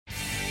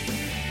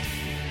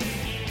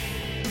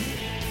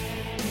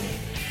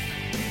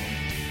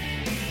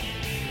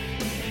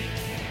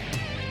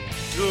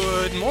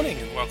Good morning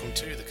and welcome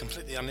to the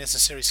Completely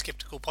Unnecessary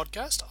Skeptical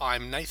Podcast.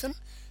 I'm Nathan,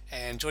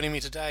 and joining me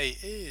today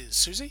is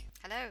Susie.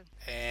 Hello.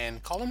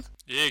 And Colin.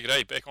 Yeah,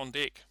 g'day, back on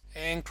deck.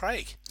 And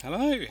Craig. Hello,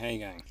 how you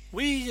going?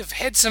 We have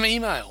had some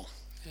email,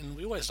 and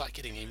we always like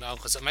getting email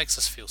because it makes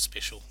us feel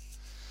special.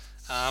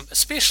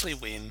 Especially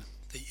when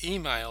the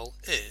email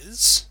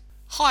is,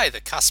 "Hi the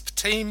Cusp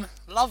team,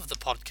 love the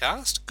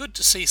podcast. Good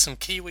to see some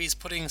Kiwis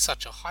putting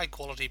such a high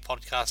quality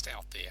podcast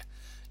out there.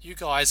 You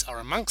guys are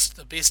amongst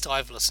the best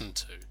I've listened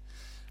to."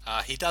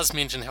 He does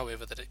mention,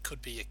 however, that it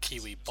could be a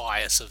Kiwi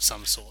bias of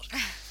some sort.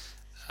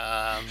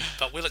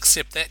 But we'll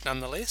accept that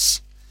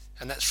nonetheless.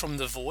 And that's from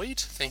The Void.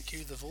 Thank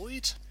you, The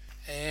Void.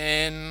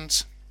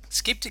 And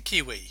Skeptic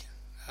Kiwi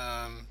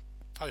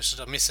posted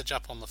a message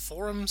up on the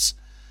forums.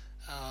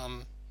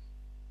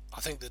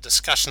 I think the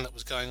discussion that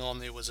was going on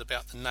there was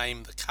about the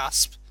name The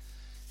Cusp.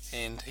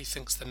 And he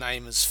thinks the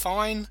name is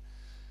fine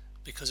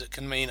because it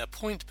can mean a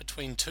point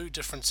between two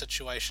different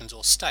situations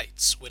or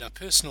states when a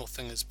personal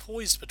thing is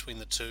poised between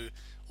the two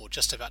or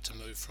just about to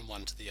move from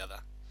one to the other,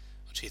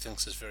 which he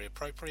thinks is very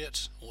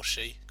appropriate, or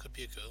she, could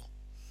be a girl,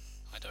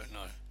 I don't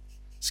know.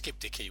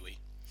 Skeptic Kiwi.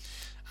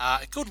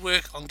 Good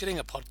work on getting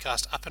a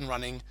podcast up and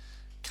running.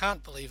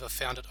 Can't believe I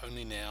found it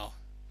only now.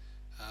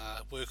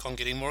 Work on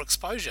getting more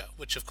exposure,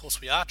 which of course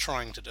we are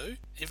trying to do.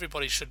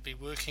 Everybody should be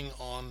working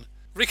on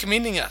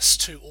recommending us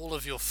to all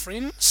of your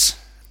friends,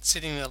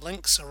 sending the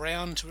links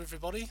around to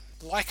everybody.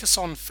 Like us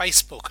on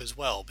Facebook as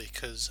well,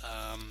 because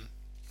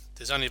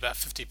there's only about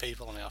 50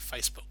 people in our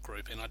Facebook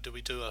group, and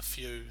we do a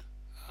few,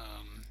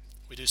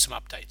 we do some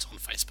updates on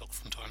Facebook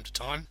from time to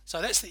time.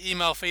 So that's the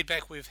email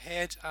feedback we've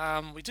had.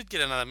 We did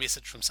get another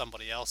message from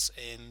somebody else,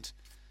 and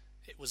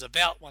it was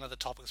about one of the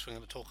topics we're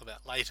going to talk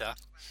about later,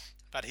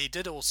 but he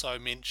did also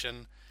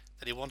mention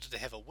that he wanted to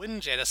have a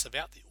whinge at us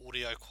about the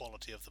audio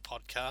quality of the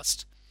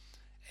podcast,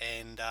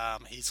 and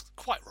he's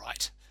quite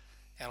right.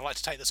 And I'd like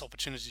to take this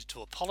opportunity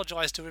to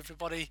apologise to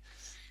everybody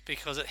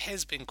because it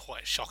has been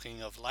quite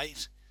shocking of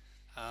late.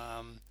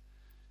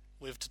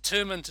 We've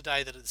determined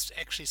today that it's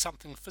actually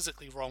something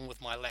physically wrong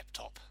with my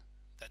laptop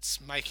that's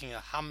making a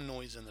hum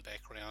noise in the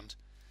background.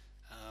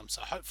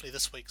 So hopefully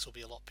this week's will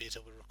be a lot better.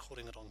 We're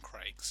recording it on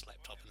Craig's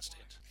laptop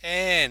instead.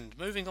 And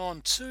moving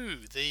on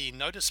to the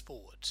notice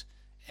board.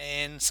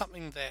 And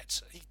something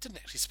that he didn't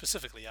actually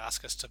specifically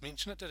ask us to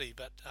mention it, did he?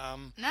 But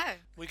No.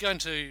 we're going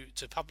to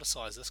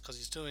publicise this because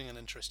he's doing an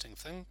interesting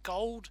thing.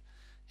 Gold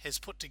has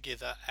put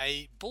together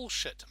a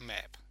bullshit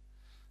map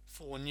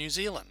for New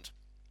Zealand.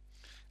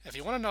 If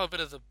you want to know a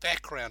bit of the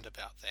background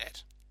about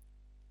that,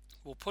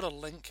 we'll put a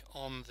link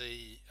on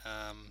the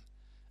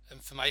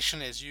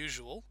information as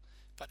usual.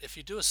 But if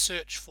you do a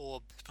search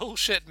for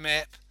bullshit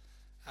map,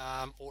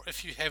 or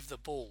if you have the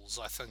balls,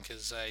 I think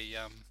is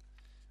a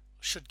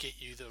should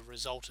get you the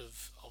result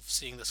of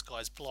seeing this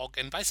guy's blog.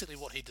 And basically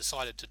what he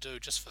decided to do,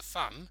 just for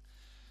fun,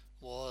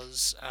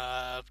 was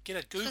get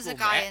a Google There's a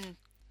guy map. in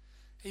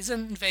He's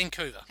in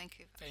Vancouver.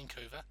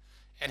 Vancouver.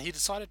 And he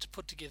decided to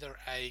put together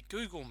a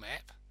Google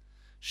map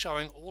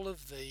showing all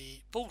of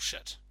the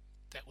bullshit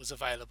that was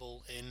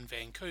available in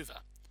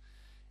Vancouver.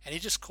 And he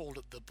just called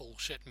it the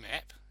bullshit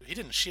map. He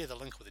didn't share the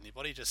link with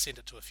anybody, he just sent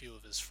it to a few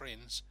of his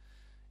friends.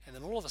 And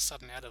then all of a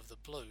sudden, out of the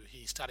blue,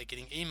 he started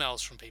getting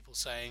emails from people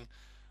saying,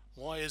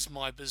 "Why is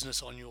my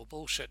business on your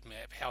bullshit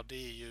map? How dare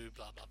you,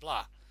 blah, blah,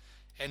 blah."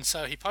 And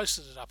so he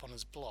posted it up on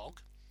his blog,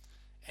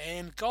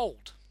 and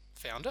Gold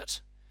found it.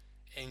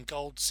 And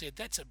Gold said,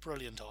 "That's a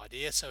brilliant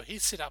idea." So he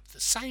set up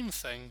the same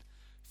thing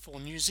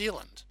for New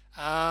Zealand.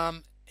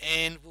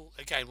 And we'll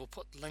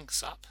put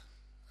links up.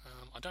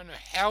 I don't know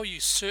how you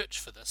search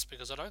for this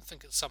because I don't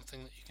think it's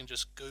something that you can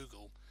just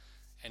Google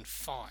and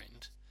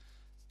find.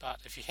 But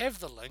if you have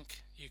the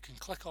link, you can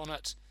click on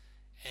it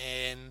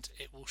and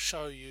it will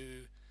show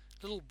you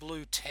little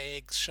blue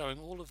tags showing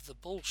all of the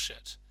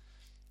bullshit.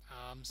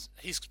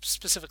 He's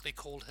specifically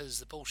called his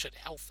the bullshit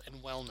health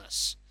and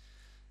wellness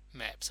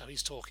map. So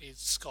he's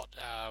got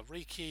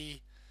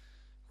Reiki,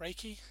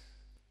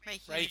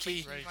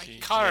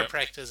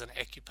 chiropractors and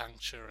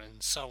acupuncture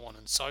and so on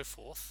and so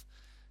forth.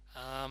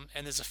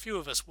 And there's a few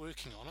of us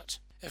working on it.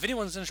 If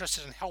anyone's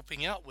interested in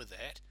helping out with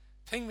that,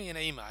 ping me an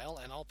email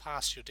and I'll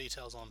pass your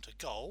details on to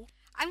Gold.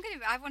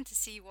 I want to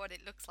see what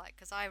it looks like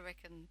because I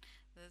reckon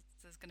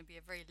there's going to be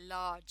a very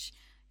large,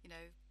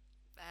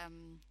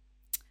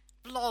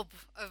 blob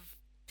of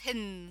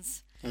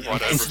pins.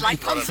 It's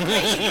like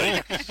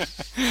constipation.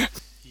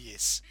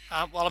 Yes.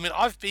 Well, I mean,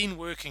 I've been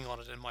working on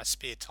it in my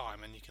spare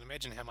time, and you can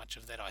imagine how much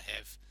of that I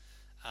have.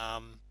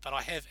 But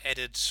I have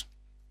added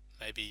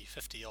maybe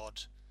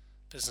 50-odd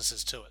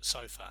businesses to it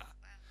so far.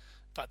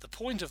 But the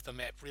point of the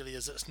map really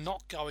is it's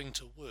not going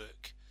to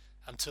work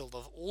until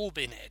they've all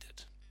been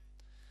added.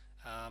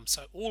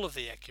 So all of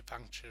the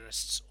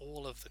acupuncturists,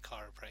 all of the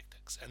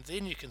chiropractics, and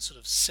then you can sort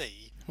of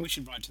see. We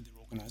should write to their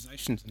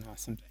organisations and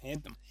ask them to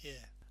add them.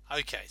 Yeah.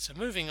 Okay, so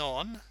moving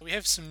on, we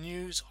have some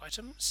news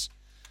items.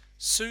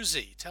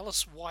 Susie, tell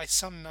us why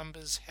some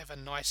numbers have a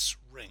nice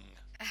ring.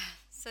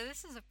 So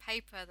this is a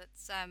paper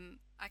that's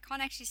I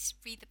can't actually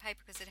read the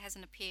paper because it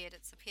hasn't appeared.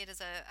 It's appeared as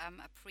a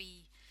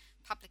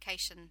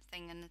publication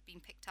thing and has been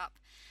picked up.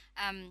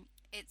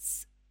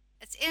 It's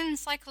in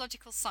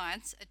Psychological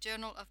Science, a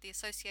journal of the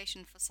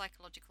Association for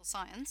Psychological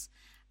Science,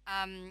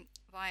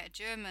 by a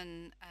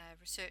German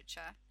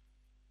researcher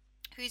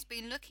who's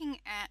been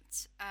looking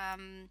at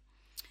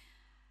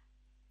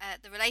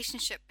the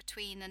relationship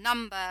between a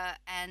number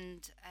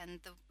and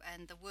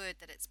the word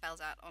that it spells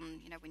out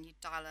on, when you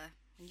dial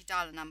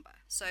a number.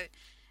 So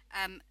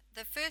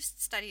the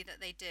first study that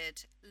they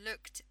did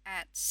looked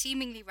at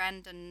seemingly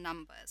random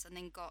numbers and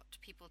then got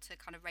people to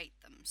kind of rate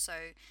them.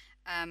 So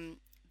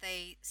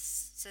they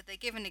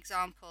give an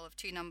example of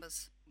two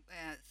numbers,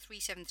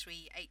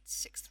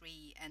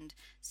 373863 and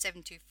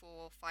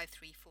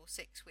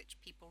 7245346, which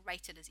people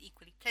rated as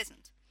equally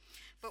pleasant.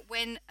 But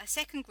when a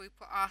second group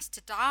were asked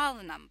to dial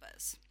the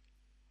numbers,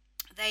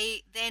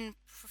 they then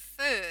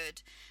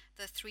preferred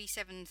the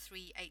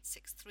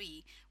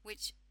 373863,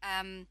 which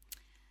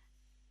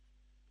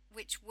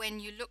when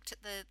you looked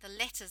at the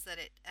letters that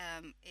it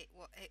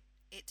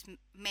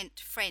meant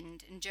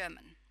friend in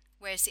German,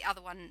 whereas the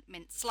other one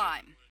meant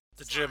slime.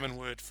 The German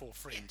word for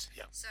friend,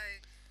 yeah. So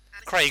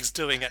Craig's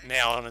doing it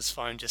now on his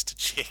phone just to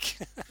check.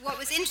 what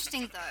was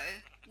interesting,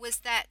 though, was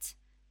that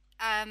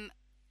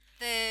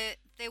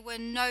there were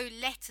no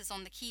letters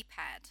on the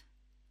keypad.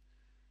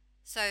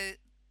 So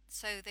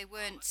they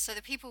weren't. So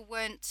the people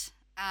weren't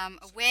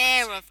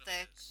aware of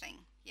the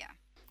thing. Yeah.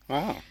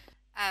 Wow.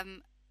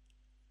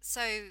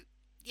 So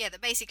yeah,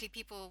 that basically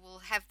people will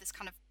have this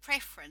kind of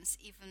preference,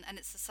 and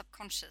it's a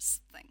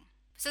subconscious thing.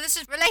 So this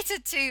is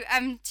related to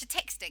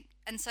texting,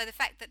 and so the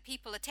fact that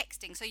people are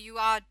texting, so you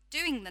are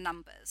doing the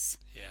numbers,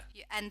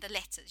 and the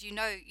letters. You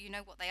know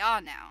what they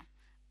are now.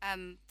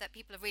 That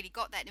people have really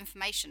got that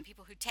information.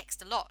 People who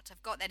text a lot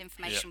have got that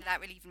information without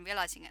really even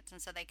realizing it,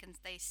 and so they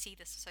see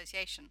this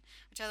association,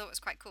 which I thought was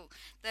quite cool.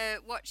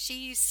 What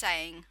she's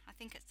saying, I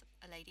think it's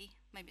a lady,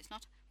 maybe it's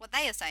not. What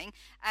they are saying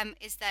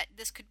is that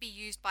this could be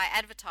used by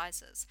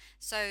advertisers.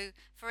 So,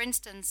 for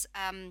instance,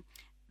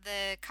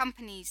 the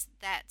companies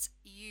that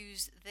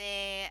use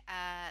a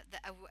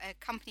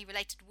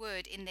company-related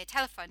word in their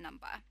telephone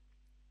number,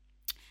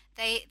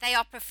 they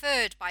are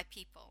preferred by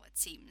people, it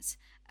seems,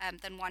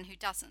 than one who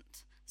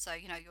doesn't. So,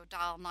 your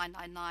dial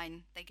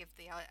 999, they give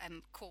the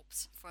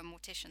corpse for a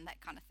mortician,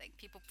 that kind of thing.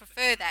 People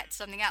prefer that to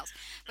something else.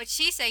 But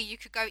she's saying you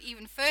could go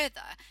even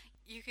further.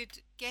 You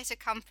could get a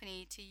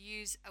company to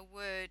use a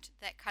word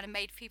that kind of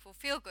made people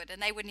feel good,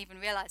 and they wouldn't even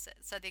realize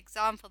it. So the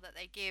example that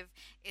they give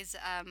is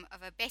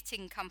of a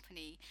betting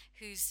company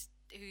whose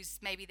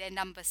maybe their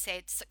number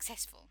said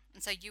successful,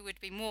 and so you would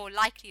be more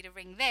likely to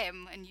ring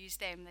them and use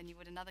them than you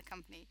would another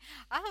company.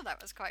 I thought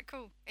that was quite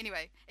cool.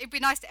 Anyway, it'd be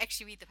nice to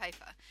actually read the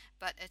paper,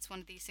 but it's one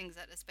of these things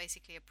that is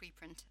basically a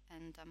preprint,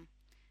 and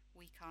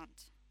we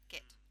can't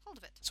get hold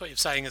of it. So what you're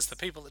saying is the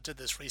people that did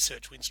this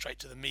research went straight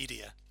to the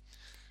media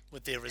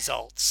with their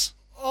results.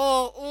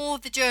 Or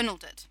the journal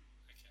did,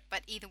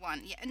 but either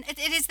one, yeah, and it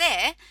is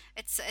there.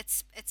 It's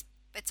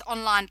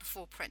online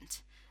before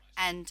print,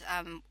 and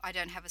I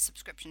don't have a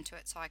subscription to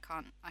it, so I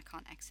can't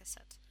access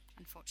it,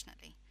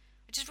 unfortunately,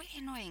 which is really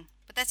annoying.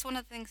 But that's one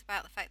of the things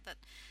about the fact that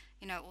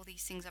all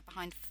these things are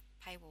behind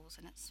paywalls,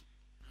 and it's.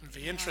 I'd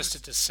be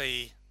interested to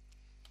see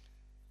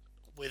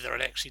whether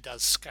it actually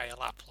does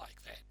scale up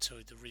like that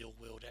to the real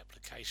world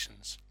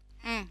applications.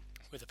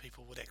 Whether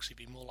people would actually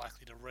be more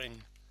likely to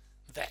ring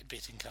that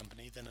betting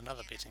company than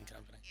another betting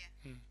company.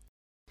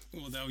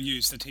 Or they'll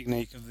use the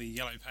technique of the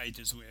yellow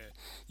pages where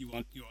you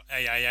want your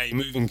AAA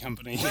moving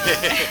company.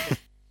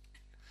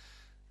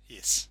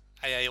 Yes,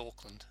 AA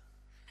Auckland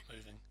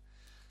moving.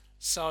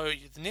 So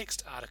the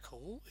next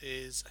article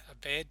is a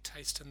bad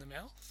taste in the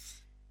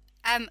mouth.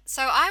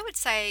 So I would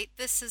say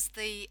this is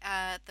the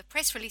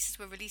press releases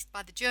were released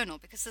by the journal,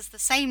 because it's the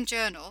same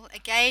journal,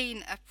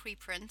 again a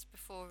preprint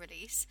before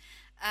release.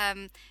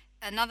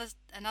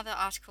 Another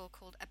article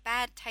called "A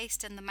Bad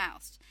Taste in the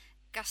Mouth: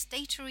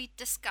 Gustatory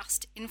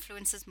Disgust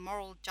Influences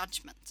Moral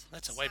Judgment."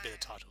 That's a way better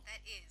title.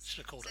 That is.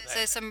 Should have called it that.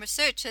 So some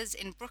researchers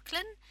in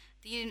Brooklyn,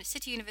 the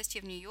City University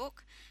of New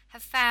York,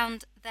 have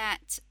found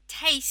that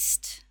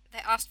taste. They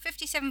asked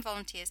 57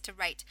 volunteers to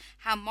rate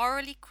how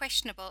morally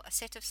questionable a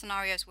set of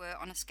scenarios were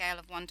on a scale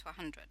of 1 to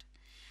 100.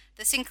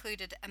 This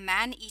included a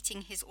man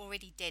eating his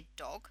already dead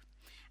dog,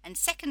 and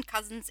second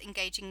cousins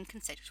engaging in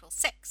consensual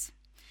sex.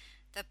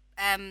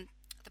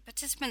 The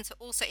participants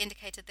also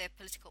indicated their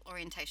political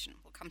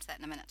orientation. We'll come to that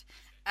in a minute.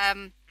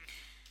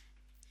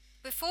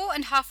 Before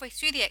and halfway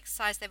through the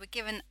exercise, they were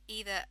given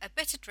either a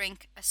bitter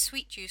drink, a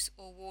sweet juice,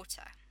 or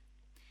water.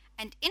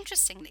 And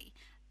interestingly,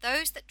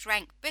 those that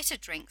drank bitter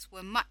drinks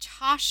were much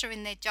harsher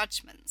in their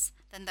judgments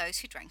than those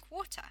who drank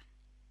water.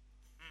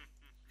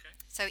 Okay.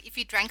 So if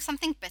you drank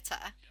something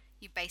bitter,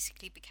 you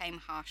basically became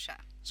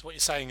harsher. So what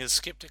you're saying is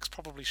skeptics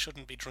probably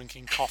shouldn't be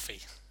drinking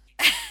coffee.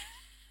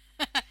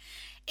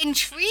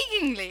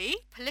 Intriguingly,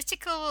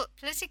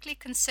 politically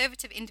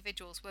conservative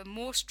individuals were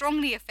more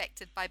strongly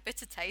affected by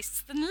bitter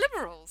tastes than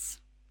liberals.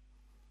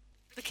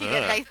 Looking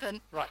at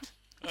Nathan. Right.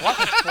 What?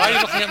 Why are you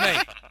looking at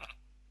me?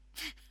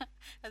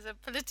 As a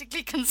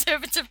politically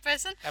conservative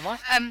person. Am I?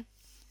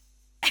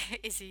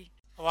 Is he?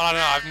 Well, I don't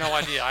know. I have no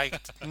idea. I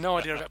have no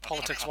idea about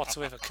politics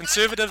whatsoever.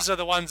 Conservatives are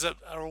the ones that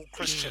are all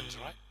Christians,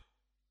 right?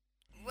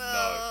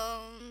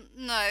 Well,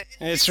 no.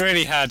 It's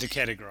really hard to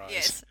categorise.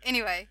 Yes.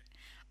 Anyway,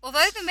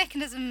 although the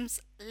mechanisms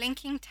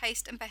linking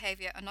taste and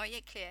behaviour are not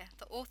yet clear,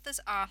 the authors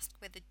ask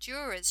whether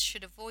jurors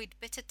should avoid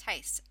bitter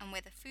tastes and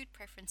whether food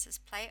preferences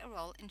play a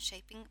role in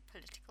shaping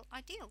political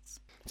ideals.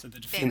 So the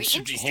Very defence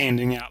should be interesting.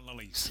 handing out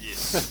lollies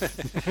Yes. to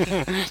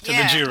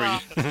the jury.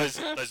 Well,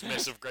 those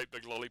massive, great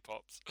big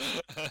lollipops.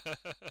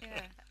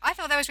 yeah. I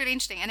thought that was really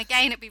interesting. And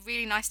again, it'd be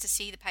really nice to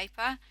see the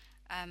paper,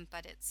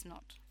 but it's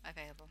not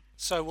available.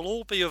 So we'll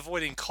all be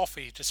avoiding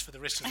coffee just for the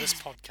rest of this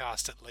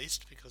podcast at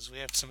least, because we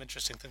have some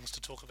interesting things to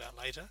talk about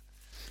later.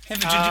 Have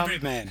a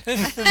gingerbread man.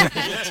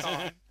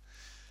 Time.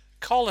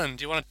 Colin,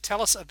 do you want to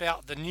tell us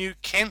about the new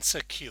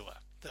cancer cure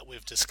that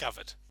we've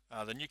discovered?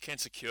 The new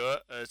cancer cure,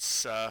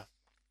 it's a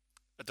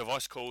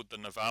device called the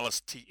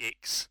Novalis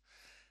TX.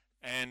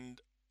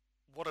 And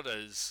what it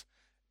is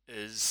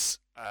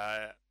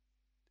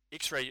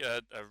X-ray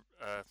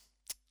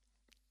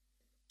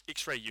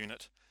X-ray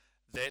unit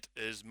that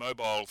is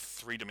mobile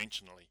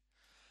three-dimensionally.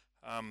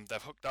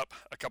 They've hooked up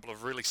a couple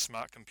of really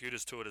smart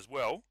computers to it as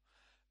well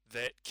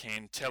that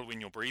can tell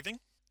when you're breathing.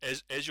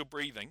 As you're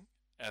breathing,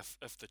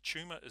 if the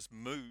tumour is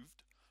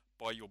moved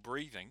by your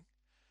breathing,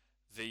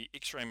 the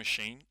X-ray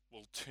machine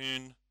will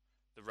turn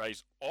the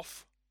rays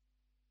off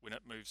when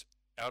it moves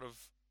out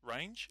of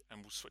range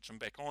and will switch them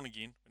back on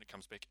again when it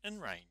comes back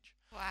in range.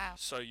 Wow.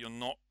 So you're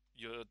not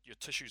your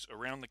tissues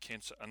around the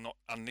cancer are not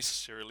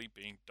unnecessarily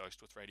being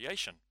dosed with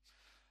radiation.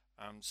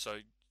 So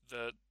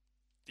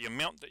the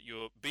amount that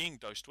you're being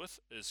dosed with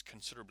is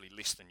considerably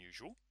less than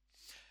usual,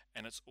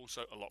 and it's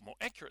also a lot more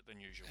accurate than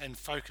usual. And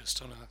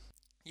focused on a...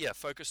 Yeah,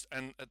 focused,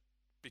 and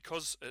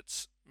because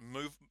it's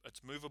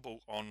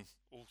movable on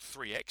all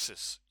three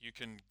axes, you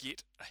can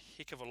get a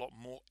heck of a lot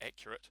more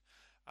accurate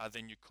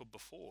than you could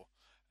before,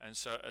 and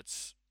so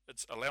it's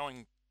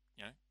allowing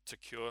to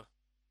cure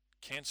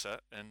cancer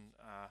in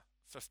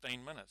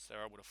 15 minutes.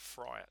 They're able to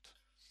fry it.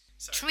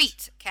 So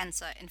Treat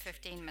cancer in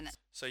 15 minutes.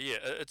 So yeah,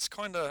 it's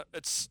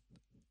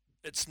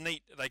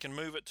neat. They can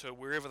move it to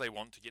wherever they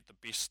want to get the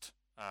best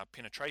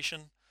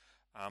penetration,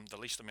 the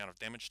least amount of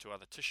damage to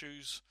other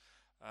tissues,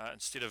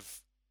 instead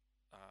of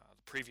the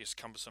previous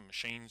cumbersome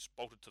machines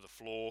bolted to the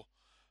floor,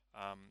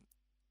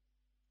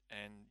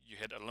 and you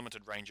had a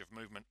limited range of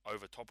movement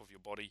over top of your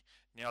body.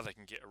 Now they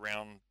can get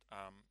around,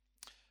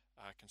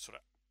 can sort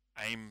of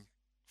aim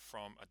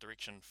from a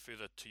direction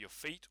further to your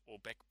feet or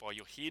back by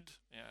your head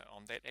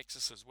on that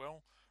axis as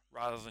well,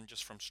 rather than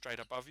just from straight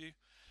above you.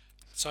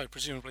 So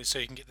presumably so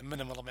you can get the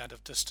minimal amount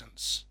of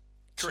distance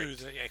Correct.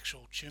 to the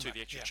actual tumour. To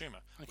the actual tumour,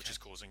 Okay. which is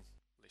causing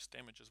less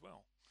damage as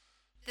well.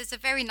 There's a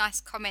very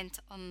nice comment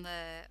on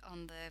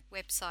the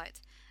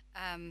website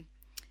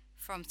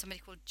from somebody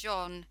called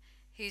John,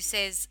 who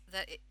says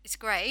that it's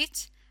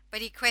great, but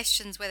he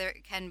questions whether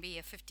it can be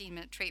a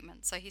 15-minute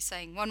treatment. So he's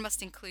saying one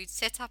must include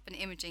setup and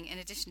imaging in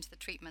addition to the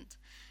treatment.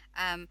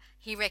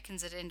 He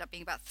reckons it end up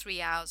being about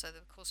 3 hours over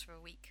the course of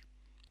a week.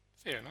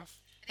 Fair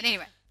enough. But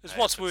anyway,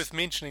 What's worth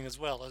mentioning as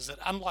well is that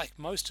unlike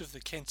most of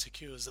the cancer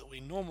cures that we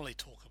normally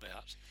talk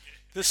about,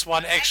 this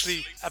one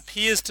actually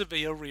appears to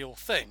be a real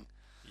thing.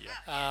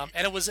 Yeah.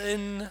 And it was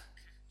in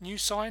New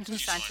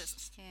Scientist.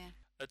 scientists, yeah.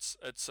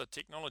 It's a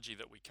technology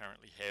that we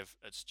currently have.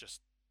 It's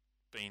just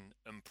been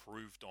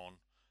improved on.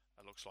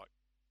 It looks like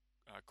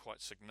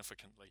quite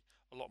significantly,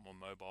 a lot more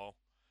mobile,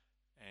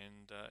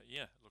 and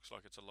it looks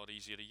like it's a lot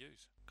easier to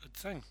use. Good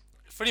thing.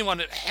 For anyone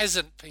that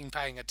hasn't been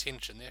paying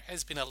attention, there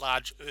has been a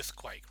large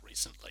earthquake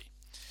recently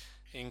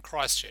in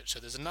Christchurch. So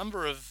there's a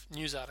number of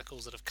news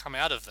articles that have come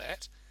out of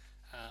that.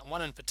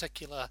 One in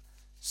particular,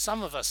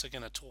 some of us are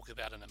going to talk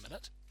about in a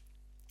minute.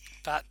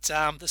 But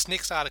this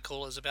next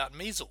article is about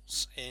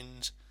measles,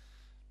 and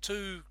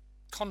two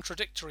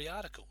contradictory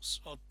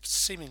articles, or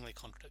seemingly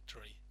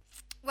contradictory.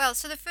 Well,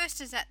 so the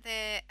first is that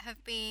there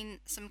have been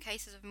some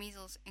cases of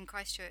measles in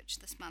Christchurch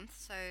this month.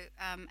 So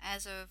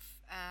as of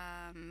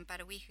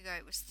about a week ago,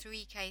 it was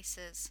 3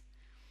 cases.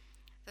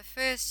 The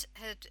first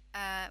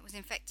was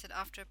infected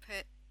after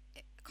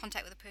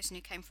contact with a person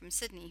who came from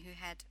Sydney who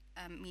had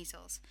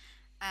measles.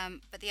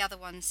 But the other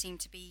ones seem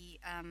to be,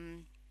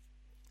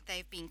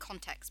 they've been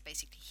contacts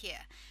basically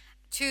here.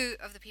 2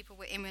 of the people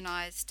were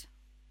immunised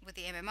with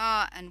the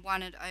MMR, and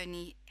one had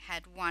only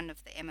had one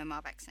of the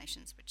MMR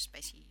vaccinations, which is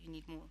basically you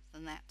need more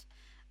than that.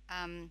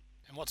 And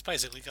what's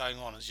basically going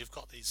on is you've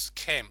got these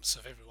camps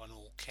of everyone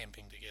all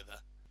camping together.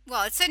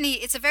 Well,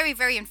 it's a very,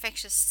 very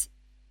infectious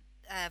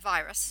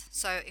virus.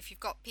 So if you've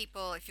got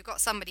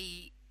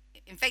somebody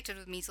infected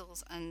with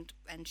measles and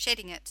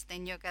shedding it,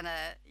 then you're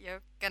gonna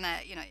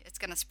it's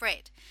gonna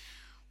spread.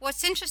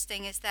 What's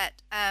interesting is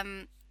that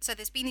so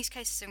there's been these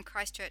cases in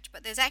Christchurch,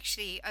 but there's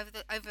actually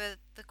over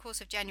the course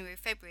of January,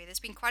 February,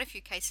 there's been quite a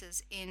few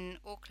cases in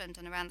Auckland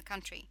and around the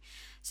country.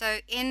 So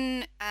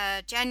in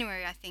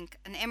January, I think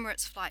an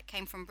Emirates flight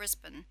came from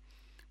Brisbane,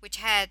 which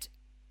had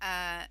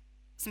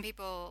some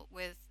people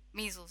with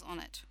measles on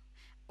it,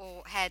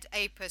 or had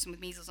a person with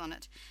measles on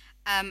it,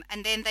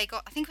 and then they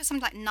got, I think it was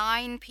something like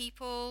 9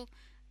 people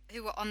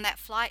who were on that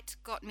flight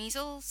got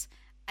measles,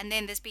 and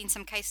then there's been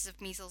some cases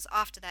of measles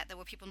after that. There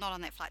were people not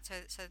on that flight,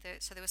 so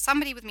there was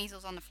somebody with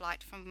measles on the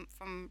flight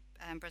from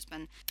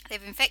Brisbane.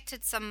 They've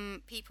infected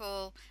some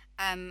people.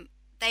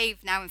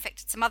 They've now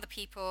infected some other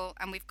people,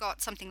 and we've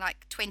got something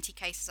like 20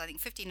 cases, I think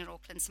 15 in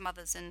Auckland, some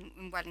others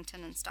in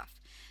Wellington and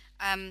stuff.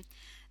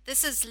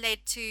 This has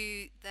led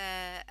to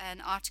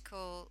an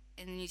article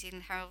in the New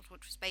Zealand Herald,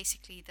 which was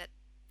basically that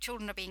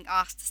children are being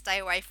asked to stay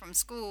away from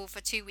school for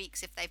 2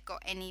 weeks if they've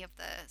got any of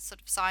the sort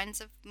of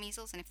signs of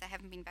measles and if they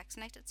haven't been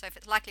vaccinated. So if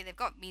it's likely they've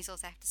got measles,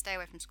 they have to stay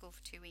away from school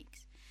for 2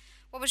 weeks.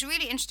 What was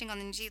really interesting on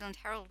the New Zealand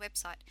Herald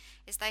website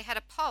is they had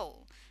a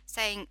poll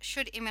saying,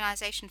 should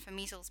immunisation for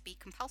measles be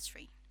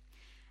compulsory?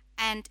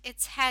 And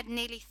it's had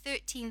nearly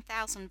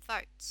 13,000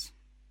 votes.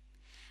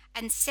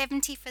 And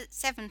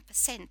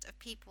 77% of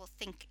people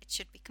think it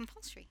should be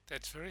compulsory.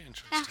 That's very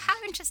interesting. Now,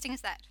 how interesting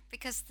is that?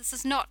 Because this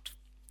is not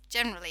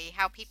generally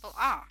how people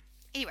are.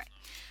 Anyway,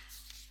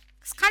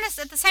 it's kind of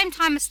at the same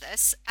time as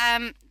this,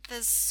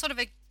 there's sort of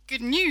a good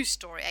news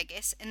story, I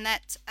guess, in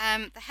that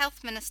the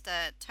Health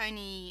Minister,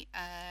 Tony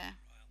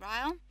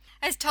Ryall,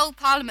 has told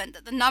Parliament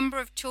that the number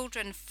of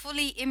children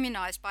fully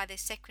immunised by their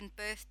second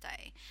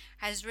birthday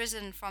has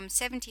risen from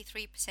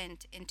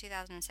 73% in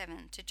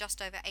 2007 to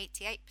just over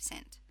 88%.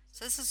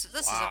 So this is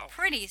a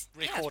pretty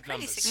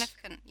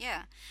significant,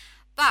 yeah.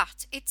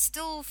 But it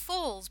still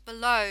falls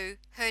below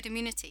herd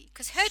immunity,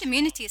 because herd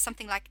immunity is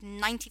something like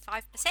 95%.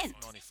 95%,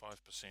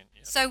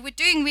 yeah. So we're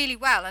doing really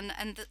well,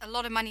 and a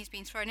lot of money has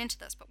been thrown into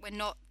this, but we're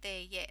not there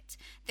yet.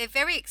 They're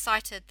very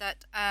excited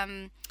that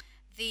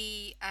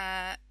the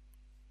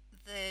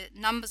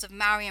numbers of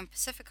Maori and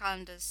Pacific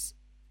Island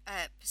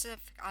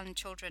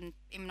children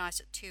immunised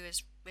at 2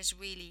 is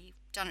really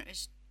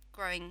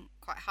growing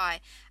quite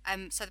high.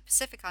 So the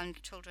Pacific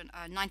Island children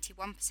are 91%,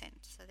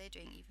 so they're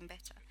doing even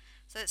better.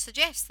 So it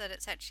suggests that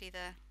it's actually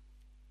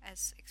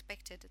as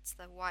expected, it's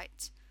the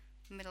white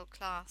middle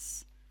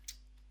class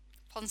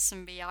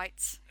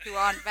Ponsonbyites who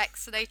aren't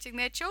vaccinating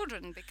their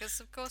children,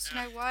 because of course,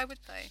 why would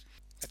they?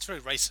 That's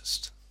very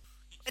racist.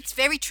 It's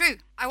very true.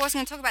 I wasn't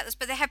going to talk about this,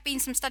 but there have been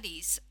some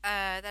studies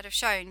that have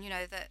shown,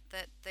 that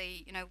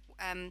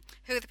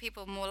who are the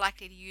people more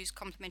likely to use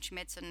complementary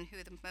medicine, who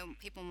are the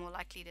people more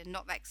likely to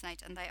not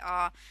vaccinate, and they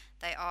are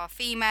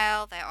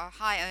female, they are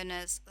high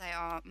earners, they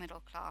are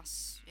middle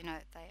class,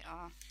 they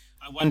are.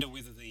 I wonder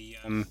whether the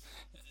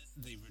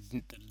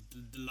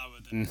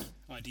lower than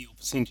ideal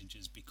percentage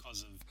is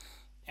because of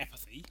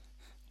apathy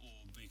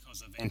or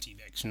because of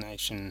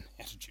anti-vaccination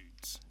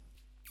attitudes.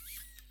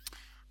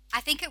 I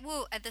think it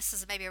will, this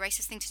is maybe a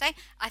racist thing to say,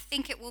 I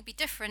think it will be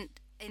different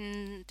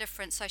in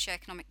different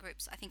socioeconomic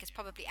groups. I think it's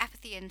probably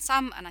apathy in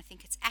some, and I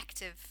think it's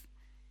active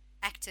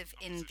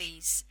in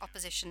these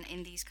opposition,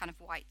 in these kind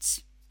of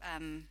white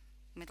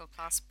middle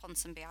class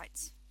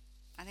Ponsonbyites.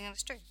 I think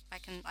that's true. I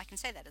can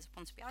say that as a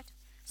Ponsonbyite.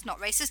 It's not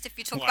racist if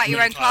you talk about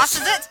your own class,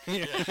 is it?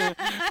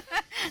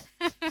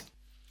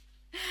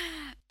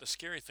 The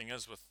scary thing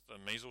is with the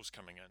measles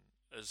coming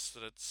in is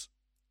that it's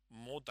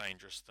more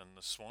dangerous than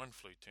the swine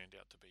flu turned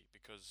out to be,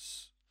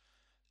 because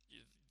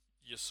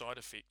your side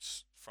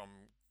effects from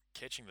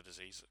catching the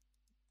disease,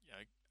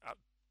 up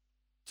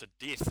to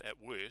death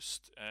at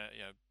worst,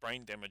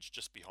 brain damage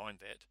just behind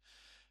that,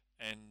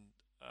 and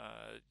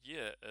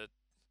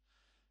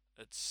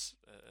it's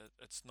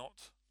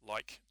not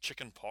like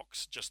chicken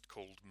pox just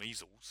called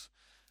measles.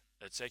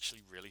 It's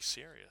actually really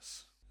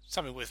serious.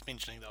 Something worth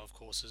mentioning, though, of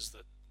course, is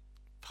that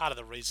part of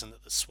the reason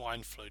that the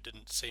swine flu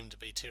didn't seem to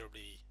be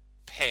terribly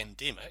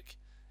pandemic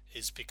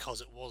is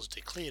because it was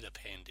declared a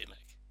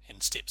pandemic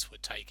and steps were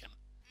taken.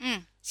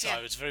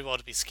 It's very well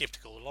to be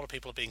sceptical. A lot of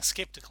people are being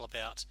sceptical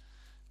about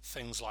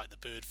things like the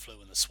bird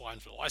flu and the swine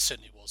flu. I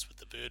certainly was with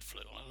the bird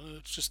flu.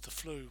 It's just the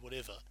flu,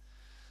 whatever.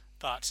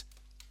 But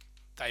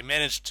they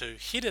managed to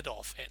head it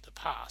off at the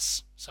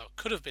pass, so it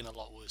could have been a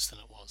lot worse than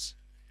it was.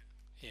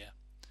 Yeah.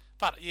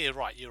 But you're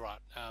right.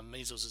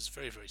 Measles is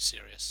very, very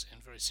serious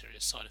and very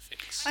serious side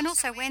effects. And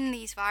also, when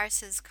these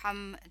viruses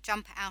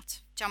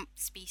jump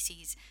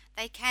species,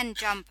 they can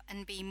jump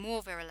and be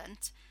more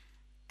virulent,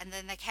 and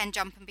then they can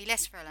jump and be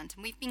less virulent.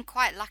 And we've been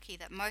quite lucky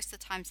that most of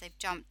the times they've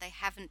jumped, they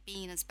haven't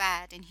been as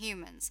bad in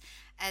humans.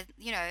 And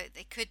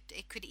it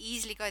could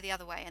easily go the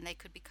other way, and they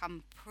could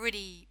become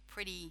pretty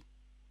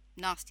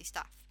nasty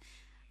stuff.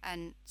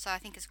 And so I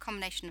think it's a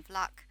combination of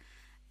luck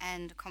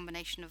and a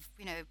combination of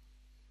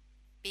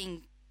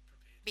being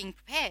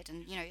prepared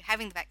and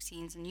having the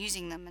vaccines and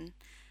using them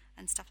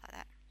and stuff like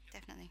that.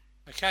 Definitely.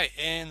 Okay,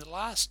 and the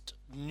last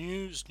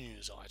news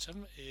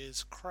item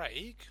is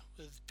Craig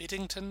with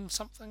Beddington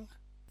something.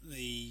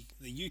 The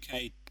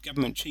UK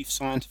government chief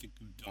scientific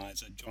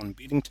advisor John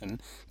Beddington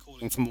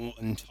calling for more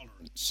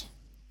intolerance.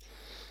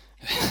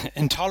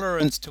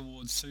 Intolerance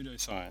towards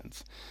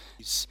pseudoscience.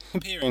 He's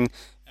comparing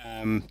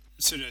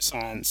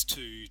pseudoscience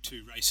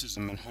to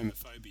racism and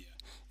homophobia,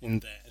 in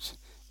that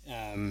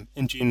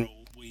in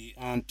general we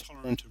aren't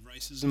tolerant of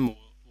racism or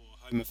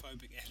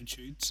homophobic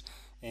attitudes,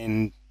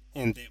 and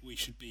that we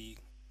should be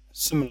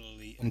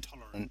similarly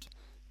intolerant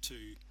to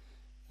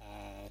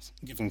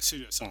giving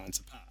pseudoscience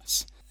a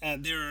pass.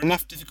 There are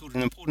enough difficult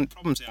and important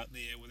problems out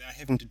there without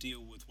having to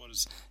deal with what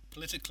is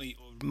politically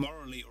or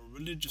morally or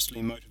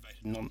religiously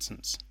motivated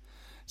nonsense.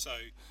 So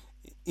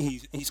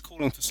he's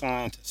calling for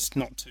scientists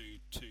not to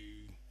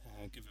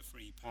give a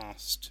free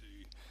pass to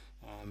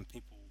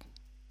people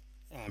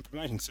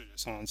promoting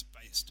pseudoscience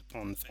based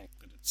upon the fact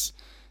that it's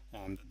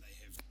that they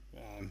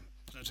have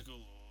political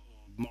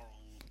or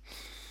moral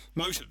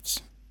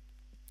motives.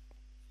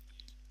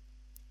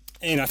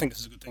 And I think this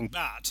is a good thing,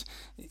 but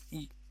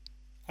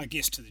I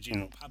guess to the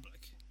general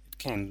public, it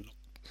can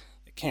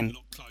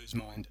look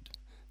close-minded.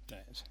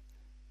 That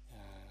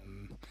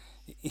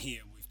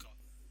here we've got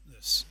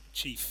this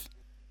chief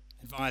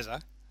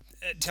advisor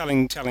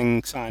telling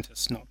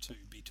scientists not to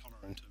be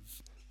tolerant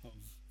of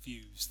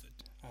views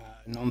that are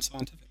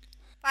non-scientific.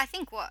 But I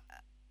think what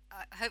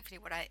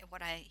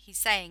he's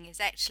saying is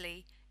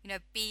actually,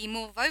 be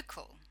more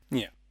vocal.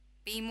 Yeah.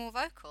 Be more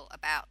vocal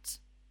about,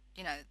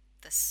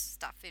 this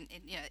stuff in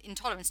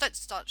intolerance. Don't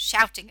start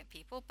shouting at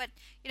people, but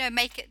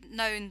make it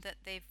known that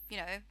they've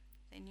they're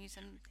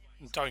using.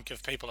 Don't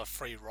give people a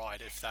free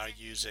ride if they're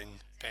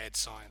using bad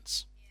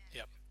science.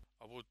 Yep.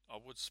 I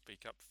would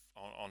speak up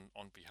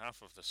on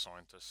behalf of the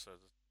scientists, so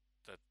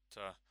that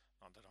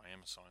not that I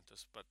am a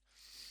scientist, but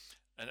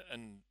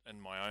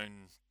in my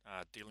own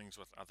dealings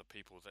with other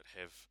people that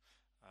have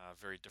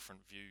very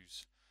different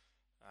views.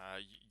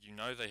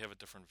 They have a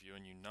different view,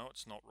 and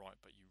it's not right,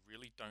 but you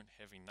really don't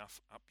have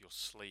enough up your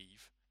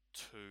sleeve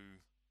to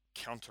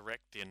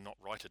counteract their not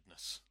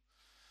rightedness.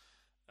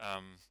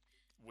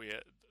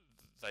 Where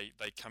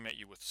they come at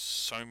you with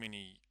so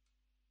many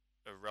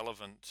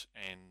irrelevant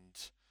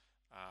and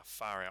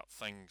far out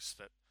things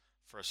that,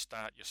 for a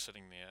start, you're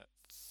sitting there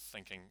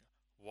thinking,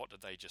 what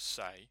did they just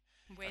say?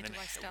 Where do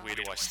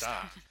I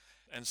start?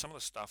 And some of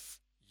the stuff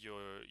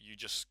you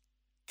just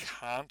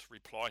can't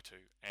reply to,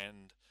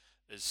 and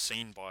is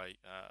seen by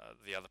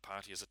the other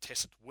party as a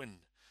tacit win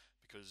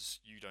because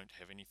you don't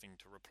have anything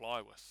to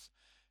reply with.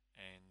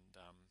 And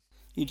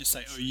you just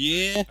say, "Oh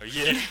yeah, oh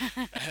yeah,"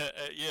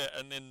 yeah,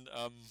 and then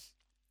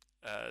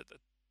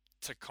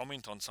to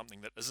comment on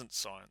something that isn't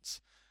science,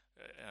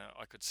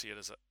 I could see it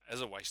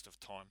as a waste of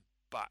time.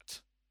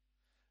 But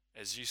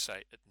as you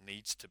say, it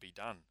needs to be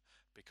done,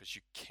 because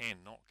you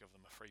cannot give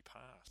them a free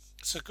pass.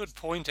 It's a good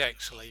point,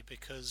 actually,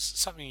 because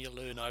something you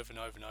learn over and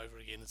over and over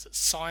again is that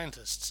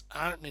scientists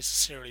aren't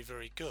necessarily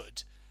very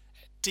good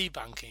at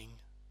debunking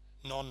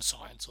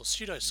non-science or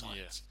pseudoscience.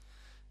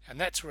 Yeah. And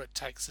that's where it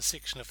takes a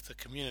section of the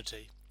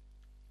community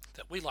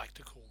that we like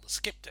to call the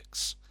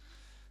skeptics.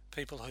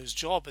 People whose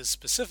job is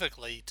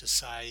specifically to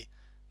say,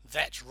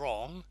 that's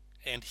wrong,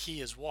 and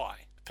here's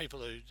why. People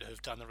who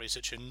have done the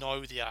research, who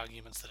know the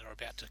arguments that are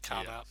about to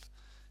come up,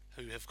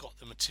 who have got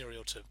the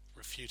material to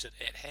refute it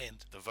at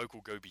hand. The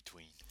vocal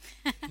go-between.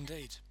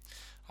 Indeed.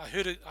 I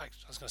heard a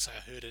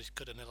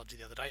good analogy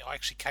the other day. I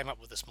actually came up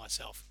with this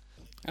myself.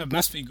 It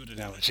must be a good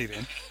analogy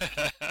then.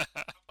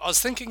 I was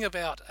thinking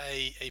about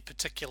a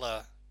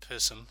particular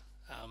person.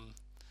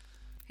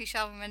 Who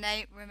shall remain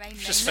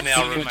nameless. Just for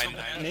now, remain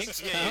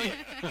nameless. Yeah.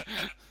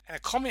 And a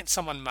comment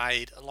someone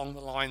made along the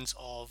lines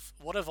of,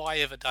 what have I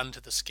ever done to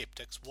the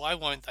skeptics? Why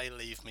won't they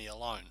leave me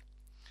alone?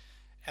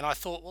 And I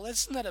thought, well,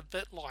 isn't that a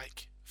bit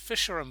like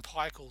Fisher and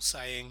Paykel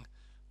saying,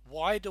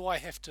 why do I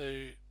have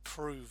to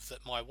prove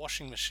that my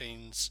washing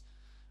machines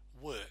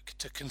work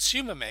to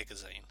Consumer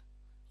Magazine?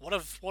 What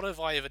have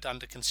I ever done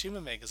to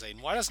Consumer Magazine?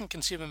 Why doesn't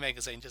Consumer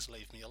Magazine just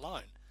leave me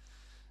alone?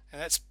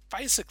 And that's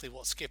basically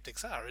what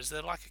skeptics are, is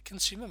they're like a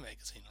consumer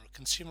magazine or a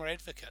consumer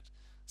advocate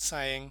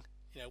saying,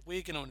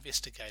 we're going to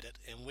investigate it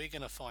and we're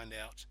going to find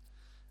out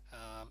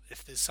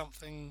if there's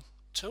something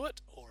to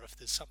it or if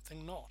there's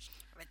something not.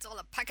 It's all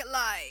a pack of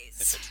lies.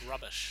 If it's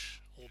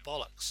rubbish or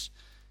bollocks.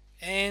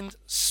 And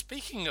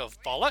speaking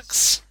of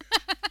bollocks,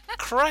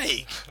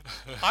 Craig,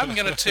 I'm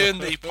going to turn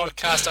the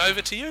podcast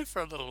over to you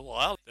for a little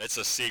while. That's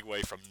a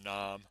segue from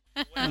Nam.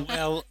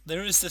 Well,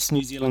 there is this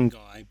New Zealand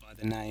guy by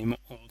the name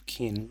of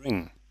Ken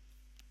Ring.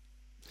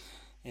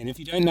 And if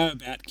you don't know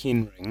about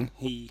Ken Ring,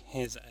 he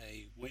has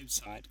a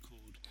website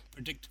called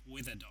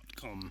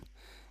predictweather.com.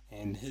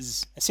 And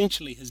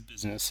essentially his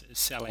business is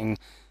selling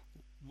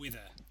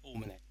weather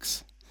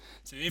almanacs.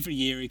 So every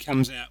year he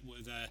comes out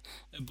with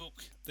a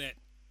book that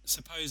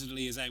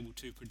supposedly is able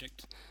to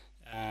predict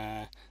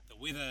the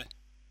weather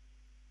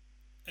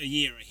a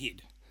year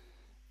ahead.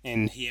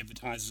 And he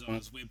advertises on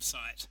his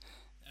website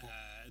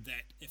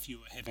that if you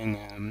are having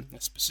a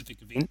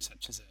specific event,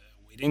 such as a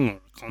wedding or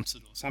a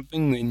concert or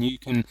something, then you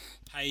can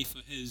pay for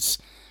his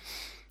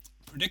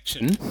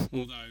prediction,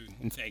 although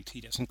in fact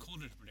he doesn't call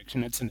it a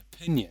prediction, it's an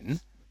opinion,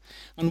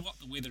 on what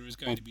the weather is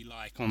going to be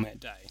like on that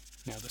day.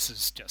 Now this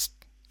is just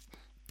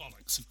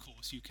bollocks, of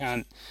course. You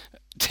can't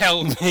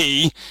tell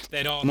me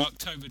that on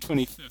October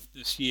 25th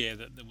this year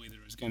that the weather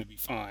is going to be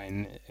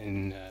fine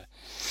in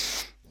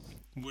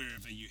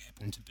wherever you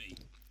happen to be.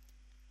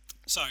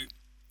 So,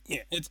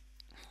 yeah, it's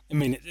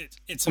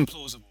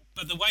implausible.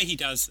 But the way he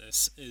does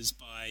this is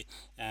by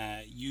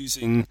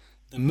using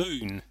the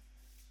moon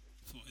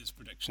for his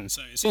prediction.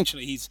 So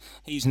essentially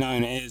he's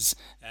known as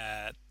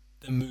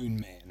the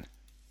Moon Man.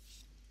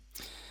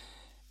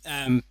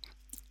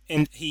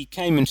 And he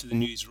came into the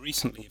news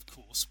recently, of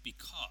course,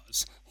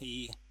 because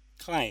he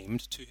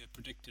claimed to have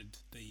predicted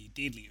the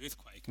deadly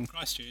earthquake in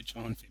Christchurch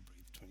on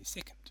February the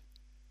 22nd.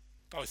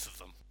 Both of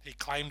them. He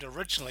claimed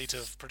originally to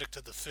have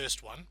predicted the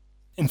first one.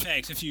 In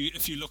fact, if you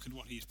look at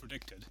what he's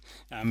predicted,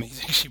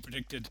 he's actually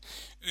predicted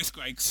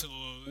earthquakes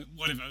or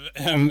whatever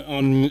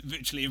on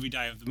virtually every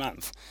day of the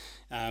month.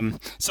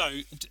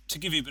 So, to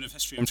give you a bit of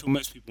history, I'm sure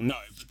most people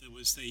know, but there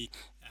was the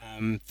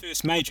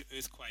first major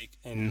earthquake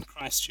in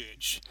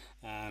Christchurch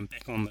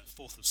back on the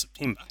 4th of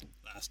September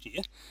last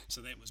year. So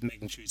that was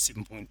magnitude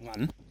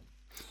 7.1.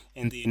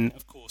 And then,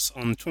 of course,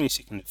 on the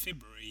 22nd of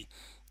February,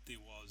 there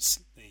was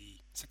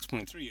the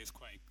 6.3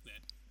 earthquake that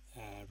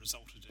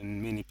resulted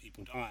in many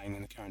people dying,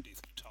 and the current death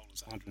toll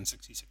is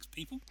 166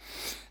 people.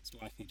 It's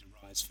likely to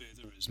rise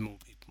further as more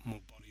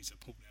bodies are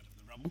pulled out of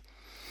the rubble.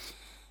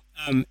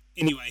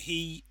 Anyway,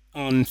 he,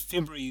 on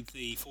February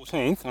the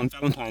 14th, on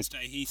Valentine's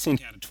Day, he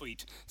sent out a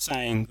tweet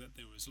saying that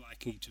there was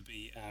likely to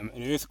be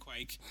an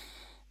earthquake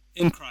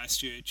in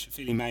Christchurch, a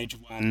fairly major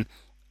one,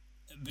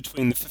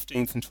 between the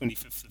 15th and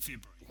 25th of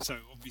February. So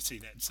obviously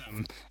that's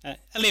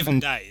 11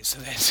 days. So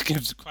that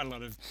gives quite a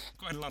lot of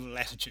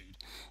latitude.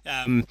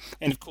 And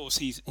of course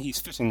he's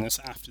fitting this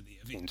after the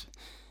event.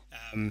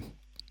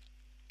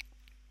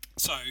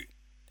 So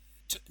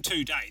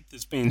to date,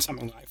 there's been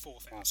something like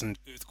 4,000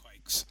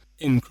 earthquakes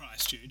in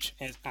Christchurch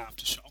as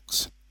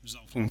aftershocks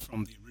resulting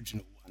from the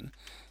original one.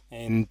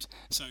 And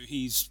so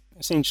he's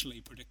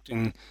essentially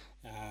predicting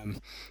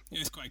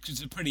earthquakes.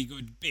 It's a pretty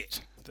good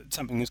bet that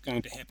something is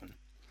going to happen.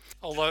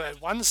 Although at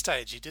one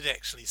stage he did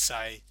actually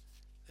say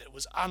that it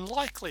was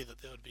unlikely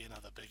that there would be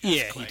another big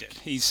Yeah, earthquake. he did.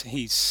 He's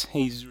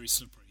very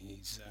slippery.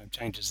 He's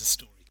changes the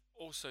story.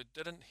 Also,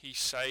 didn't he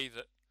say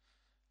that,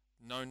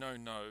 no,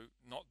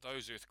 not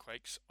those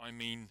earthquakes, I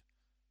mean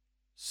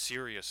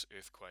serious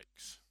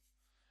earthquakes,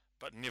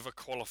 but never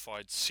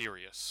qualified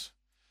serious?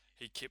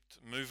 He kept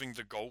moving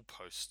the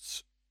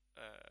goalposts,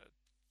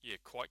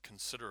 quite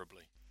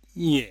considerably.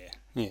 Yeah.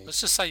 Let's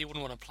just say you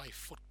wouldn't want to play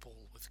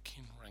football with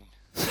Ken Ring.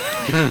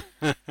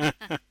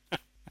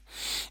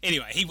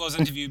 Anyway, he was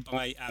interviewed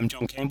by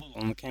John Campbell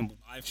on the Campbell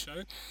Live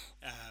show,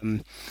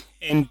 and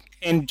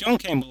John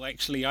Campbell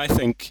actually, I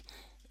think,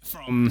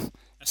 from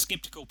a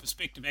sceptical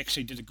perspective,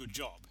 actually did a good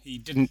job. He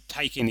didn't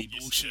take any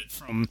bullshit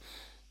from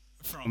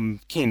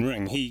Ken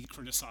Ring. He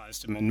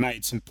criticised him and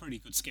made some pretty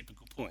good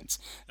sceptical points.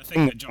 The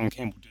thing that John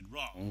Campbell did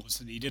wrong was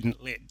that he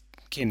didn't let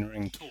Ken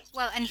Ring talk.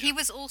 Well, and he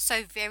was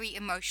also very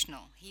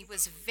emotional. He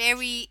was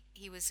rude.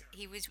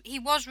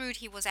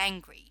 He was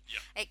angry.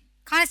 Yeah. It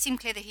kind of seemed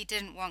clear that he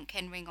didn't want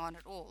Ken Ring on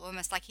at all,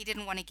 almost like he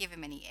didn't want to give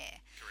him any air.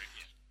 Correct,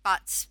 yeah.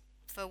 But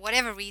for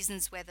whatever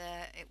reasons,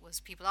 whether it was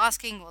people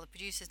asking or the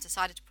producers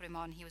decided to put him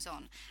on, he was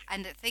on.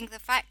 And I think the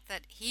fact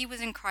that he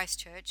was in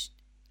Christchurch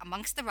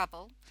amongst the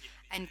rubble,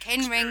 and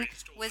Ken Ring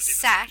was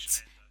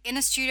sat in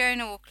a studio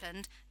in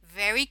Auckland,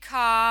 very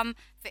calm.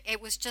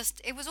 It was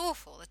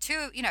awful. The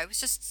two, it was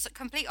just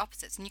complete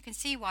opposites, and you can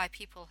see why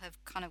people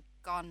have kind of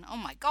gone, oh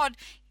my God,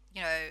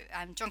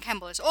 John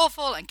Campbell is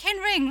awful, and Ken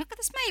Ring, look at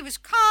this man, he was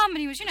calm, and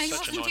he was, he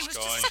was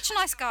just such a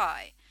nice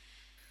guy.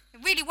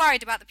 Really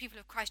worried about the people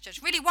of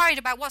Christchurch, really worried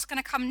about what's going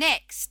to come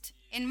next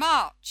in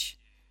March.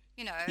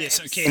 Yeah,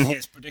 so Ken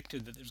has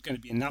predicted that there's going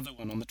to be another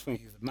one on the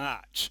 20th of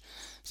March,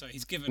 so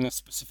he's given a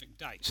specific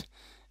date.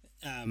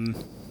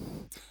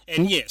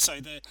 So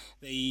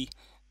the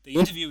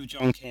interview with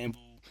John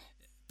Campbell,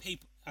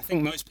 I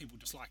think most people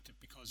disliked it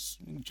because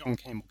John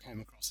Campbell came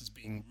across as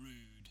being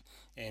rude,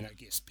 and I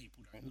guess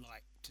people don't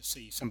like to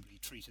see somebody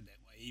treated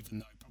that way, even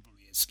though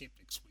probably as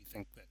skeptics we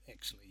think that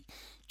actually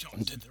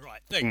John did the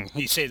right thing.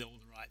 He said all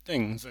the right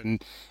things,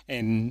 and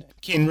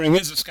Ken Ring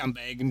is a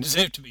scumbag and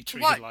deserved to be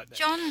treated like that. What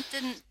John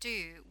didn't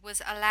do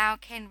was allow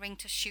Ken Ring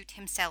to shoot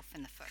himself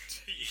in the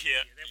foot.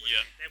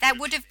 That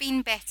would have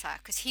been better,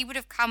 because he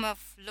wouldn't have come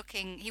off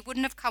looking like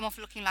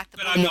the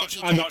bully that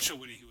he did. I'm not sure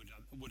whether he would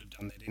have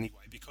done that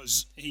anyway,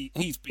 because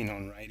he's been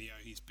on radio,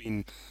 he's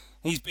been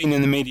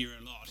in the media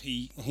a lot.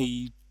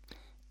 He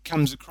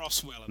comes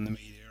across well in the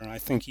media, and I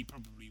think he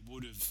probably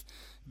would have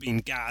been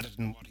guarded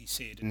in what he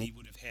said, and he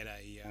would have had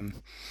a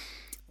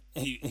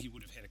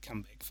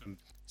comeback from.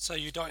 So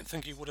you don't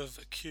think he would have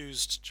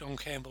accused John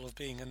Campbell of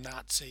being a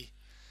Nazi,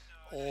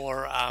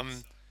 or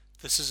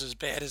this is as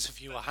bad as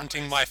if you were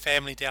hunting my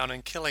family down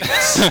and killing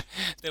us?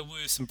 There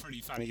were some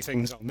pretty funny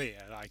things on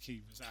there, like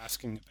he was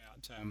asking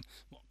about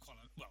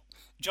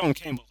John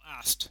Campbell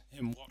asked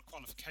him what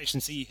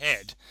qualifications he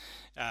had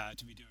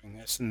to be doing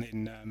this, and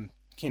then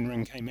Ken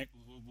Ring came back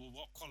with, well,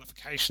 what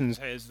qualifications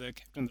has the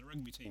captain of the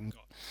rugby team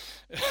got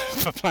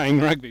for playing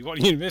rugby? What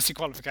university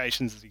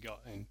qualifications has he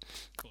got? And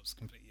of course,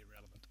 completely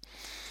irrelevant.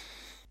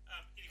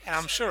 And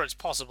I'm sure it's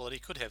possible that he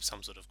could have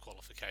some sort of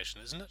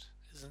qualification, isn't it?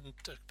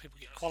 Do people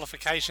get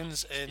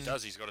qualifications in? He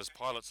does. He's got his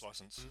pilot's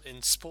license.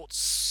 In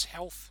sports,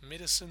 health,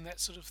 medicine, that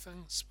sort of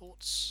thing.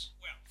 Sports,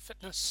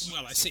 fitness.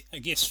 Well, I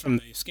guess from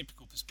the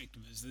sceptical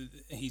perspective is that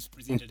he's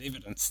presented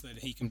evidence that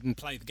he can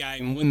play the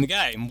game and win the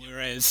game,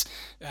 whereas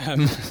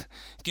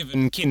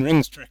given Ken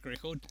Ring's track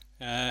record,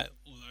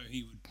 although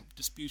he would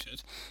dispute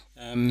it,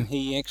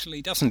 he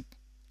actually doesn't.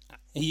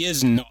 He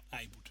is not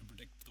able to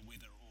predict the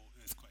weather or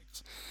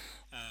earthquakes.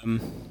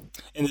 And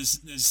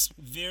there's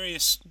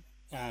various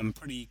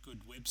pretty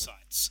good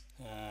websites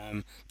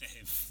that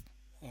have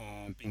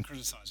been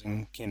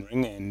criticising Ken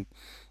Ring and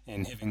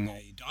having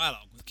a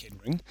dialogue with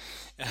Ken Ring.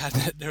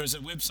 There is a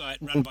website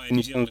run by a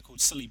New Zealander called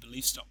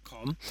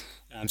sillybeliefs.com,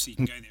 so you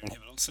can go there and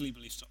have a look,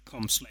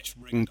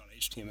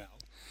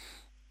 sillybeliefs.com/ring.html.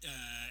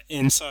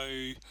 And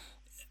so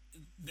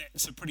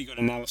that's a pretty good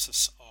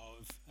analysis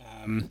of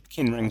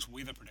Ken Ring's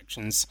weather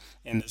predictions,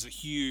 and there's a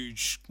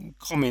huge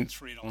comment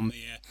thread on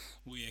there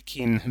where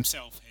Ken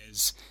himself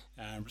has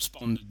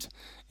responded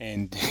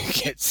and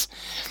gets...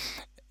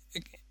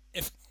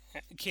 If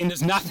Ken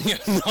is nothing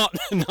if not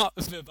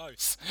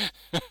verbose.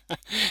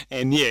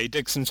 And yeah, he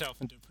digs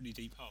himself into a pretty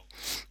deep hole.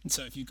 And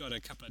so if you've got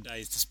a couple of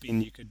days to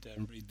spend, you could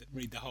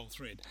read the whole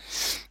thread.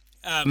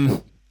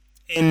 And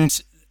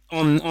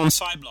on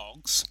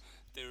Cyblogs,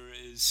 there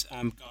is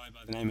a guy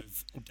by the name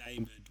of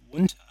David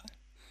Winter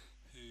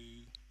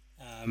who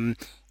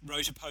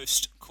wrote a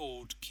post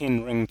called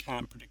Ken Ring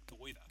Can't Predict the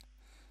Weather,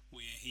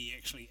 where he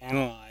actually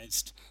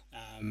analysed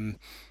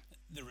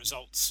the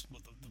results,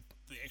 well,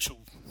 the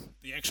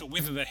actual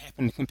weather that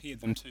happened,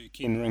 compared them to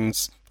Ken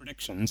Ring's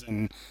predictions,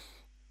 and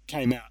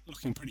came out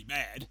looking pretty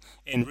bad.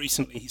 And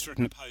recently he's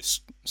written a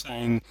post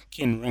saying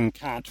Ken Ring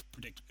can't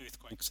predict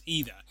earthquakes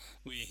either,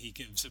 where he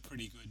gives a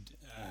pretty good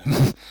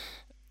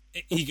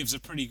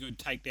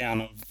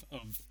takedown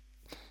of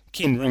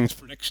Ken Ring's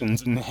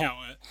predictions and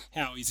how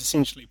he's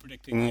essentially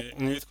predicting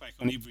an earthquake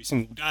on every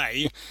single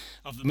day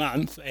of the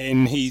month,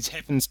 and he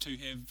happens to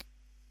have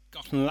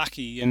gotten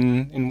lucky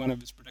in one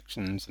of his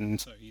predictions, and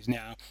so he's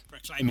now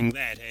proclaiming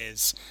that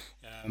as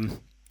a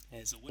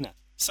winner.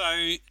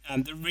 So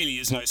there really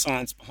is no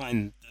science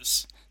behind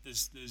this.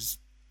 There's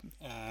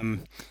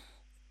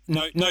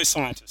no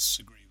scientists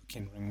agree with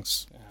Ken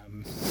Ring's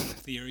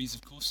theories,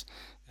 of course.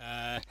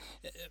 I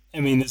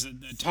mean, there's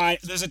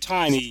a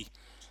tiny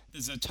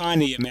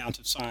amount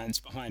of science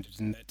behind it,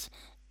 in that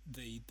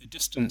the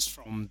distance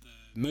from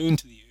the moon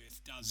to the Earth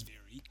does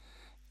vary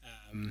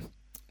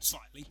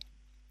slightly,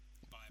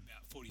 by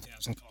about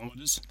 40,000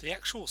 kilometres. The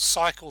actual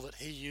cycle that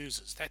he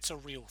uses, that's a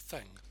real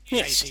thing.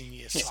 Yes.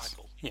 18-year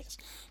cycle. Yes,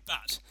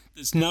 but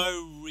there's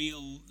no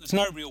real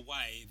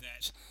way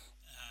that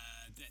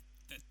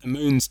the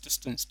moon's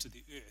distance to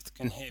the Earth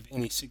can have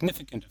any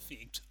significant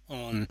effect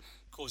on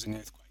causing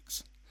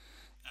earthquakes.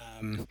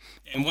 And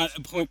a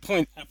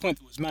point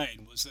that was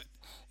made was that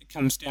it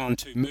comes down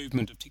to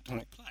movement of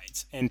tectonic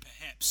plates, and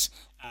perhaps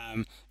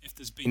if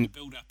there's been a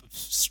build-up of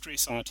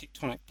stress on a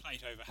tectonic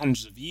plate over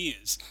hundreds of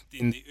years,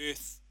 then the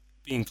Earth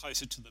being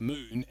closer to the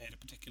moon at a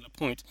particular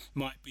point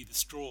might be the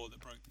straw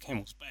that broke the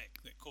camel's back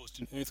that caused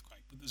an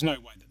earthquake. But there's no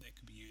way that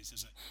could be used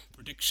as a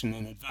prediction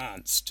in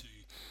advance to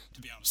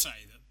be able to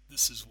say that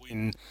this is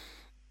when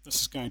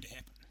this is going to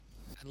happen.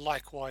 And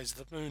likewise,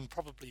 the moon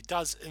probably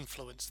does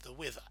influence the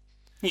weather.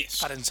 Yes.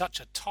 But in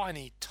such a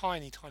tiny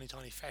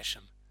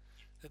fashion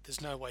that there's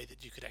no way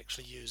that you could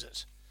actually use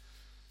it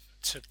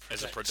to predict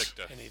as a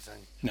predictor.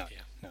 Anything. No.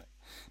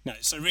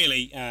 So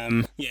really,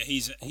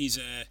 he's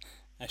a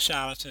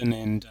charlatan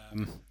and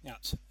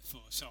out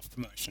for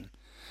self-promotion.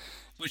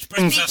 Which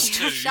brings us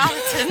to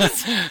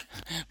charlatans.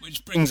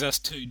 Which brings us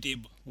to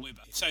Deb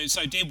Webber. So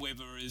Deb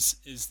Webber is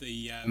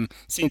the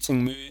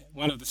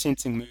one of the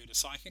sensing murder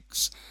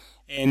psychics,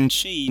 and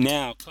she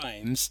now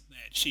claims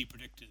that she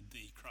predicted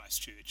the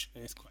Christchurch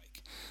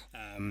earthquake.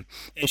 And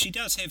she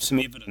does have some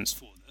evidence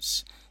for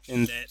this,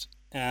 in that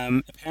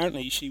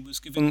apparently she was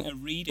giving a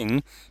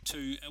reading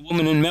to a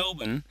woman in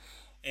Melbourne.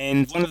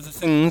 And one of the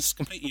things,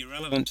 completely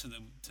irrelevant to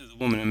the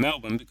woman in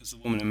Melbourne, because the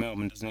woman in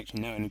Melbourne doesn't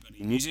actually know anybody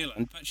in New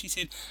Zealand, but she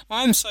said,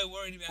 "I'm so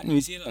worried about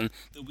New Zealand,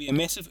 there'll be a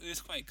massive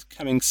earthquake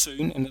coming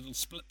soon, and it'll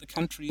split the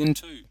country in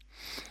two."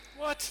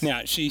 What?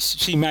 Now, she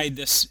made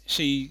this,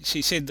 she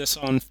said this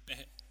on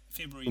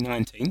February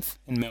 19th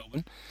in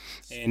Melbourne,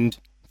 and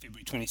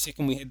February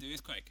 22nd we had the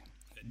earthquake.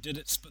 Did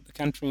it split the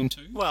country in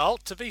two? Well,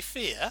 to be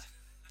fair,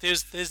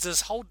 there's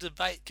this whole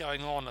debate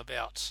going on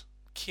about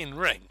Ken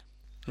Ring.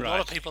 Right. A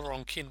lot of people are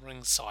on Ken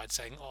Ring's side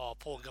saying, "Oh,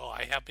 poor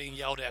guy, how being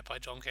yelled at by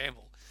John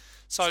Campbell."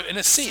 So, in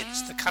a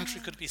sense, the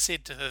country could be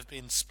said to have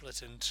been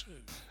split in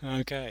two.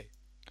 Okay.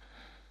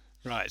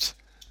 Right.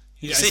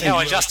 You see how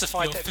I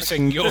justified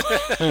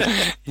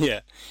that?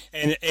 Yeah.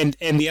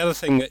 And the other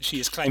thing that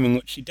she is claiming,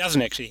 which she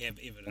doesn't actually have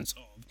evidence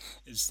of,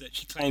 is that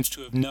she claims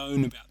to have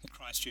known about the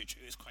Christchurch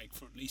earthquake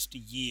for at least a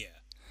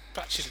year.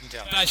 But she didn't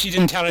tell. But she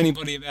didn't tell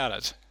anybody about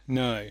it.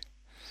 No.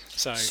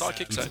 So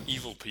psychics are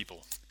evil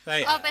people.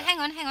 They Oh, are. but hang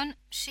on.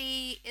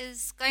 She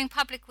is going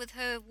public with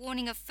her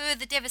warning of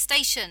further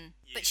devastation,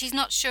 but she's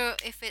not sure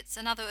if it's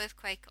another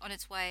earthquake on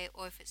its way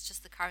or if it's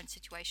just the current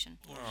situation.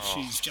 Or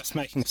she's just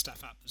making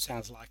stuff up that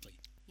sounds likely.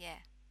 Yeah.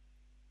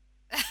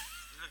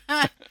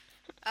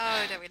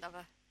 Oh, don't we love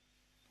her?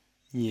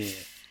 Yeah.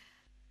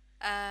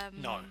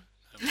 No,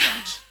 we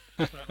don't.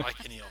 We don't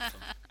like any of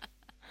them.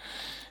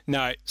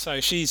 No,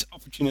 so she's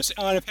opportunistic.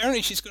 Oh, and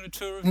apparently she's got a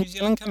tour of New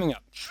Zealand coming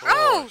up.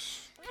 Oh!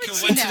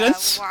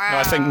 Coincidence? Wow. No,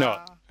 I think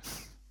not.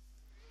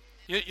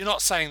 You're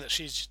not saying that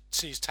she's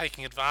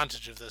taking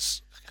advantage of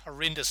this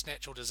horrendous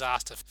natural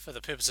disaster for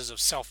the purposes of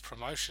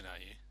self-promotion, are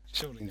you?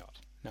 Surely not.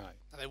 No.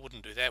 They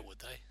wouldn't do that, would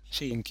they?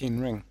 She and Ken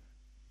Ring.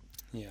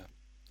 Yeah.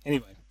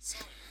 Anyway,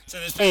 so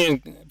there's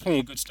plenty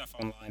of good stuff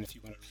online if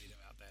you want to read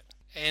about that.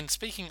 And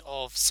speaking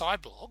of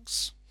side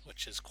blogs,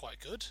 which is quite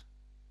good,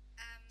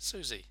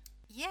 Susie.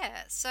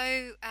 Yeah,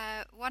 so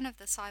one of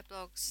the side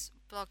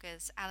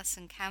bloggers,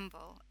 Alison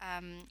Campbell,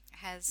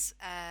 has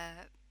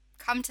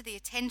come to the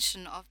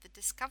attention of the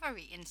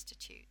Discovery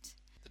Institute.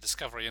 The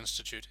Discovery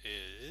Institute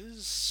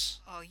is...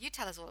 Oh, you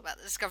tell us all about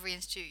the Discovery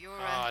Institute. You're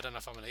I don't know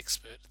if I'm an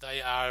expert.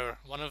 They are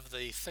one of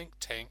the think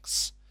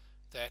tanks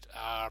that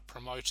are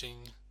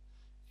promoting,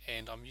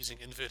 and I'm using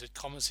inverted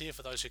commas here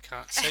for those who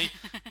can't see,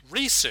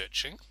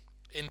 researching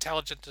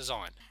intelligent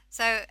design.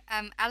 So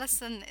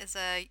Alison is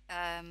a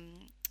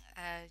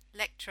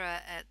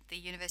lecturer at the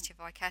University of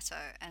Waikato,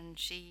 and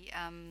she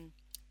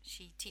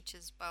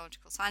teaches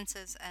biological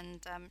sciences,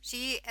 and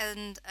she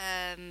and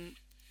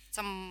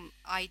some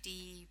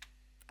ID,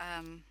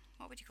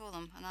 what would you call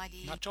them? An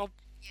ID Nut job?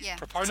 yeah,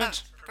 Proponent?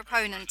 so,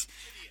 proponent,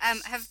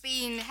 have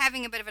been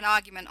having a bit of an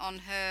argument on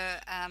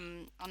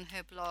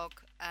her blog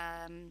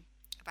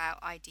about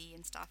ID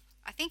and stuff.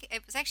 I think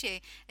it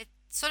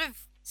sort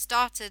of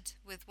started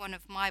with one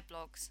of my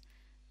blogs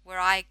where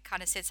I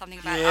kind of said something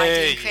about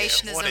ID and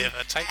creationism.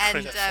 Whatever. Take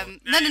And credit for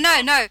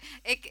it. no.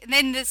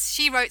 Then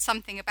she wrote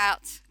something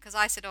about, because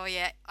I said, oh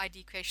yeah,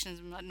 ID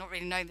creationism, not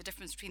really knowing the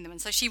difference between them, and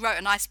so she wrote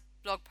a nice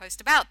blog post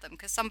about them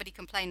because somebody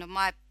complained on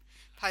my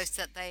post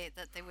that they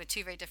were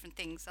two very different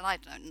things, and I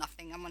don't know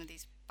nothing. I'm one of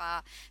these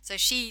bar. So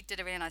she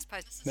did a really nice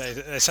post.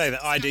 They say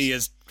that ID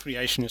is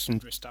creationism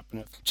dressed up in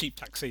a cheap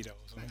tuxedo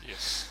or something.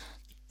 Yes.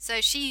 So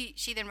she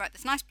then wrote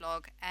this nice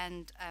blog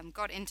and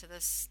got into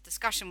this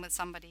discussion with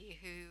somebody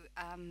who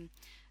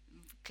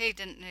clearly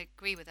didn't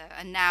agree with her,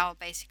 and now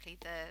basically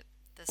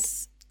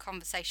this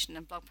conversation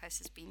and blog post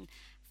has been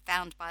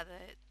found by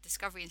the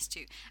Discovery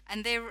Institute,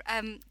 and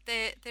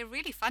they're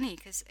really funny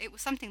because it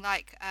was something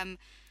like I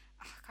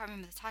can't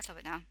remember the title of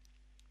it now.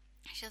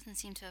 She doesn't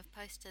seem to have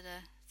posted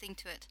a thing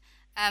to it.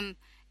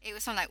 It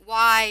was something like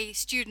why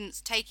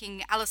students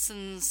taking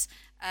Alison's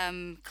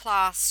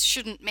class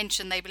shouldn't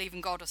mention they believe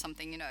in God or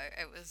something. It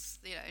was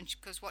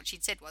because what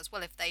she'd said was,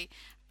 well, if they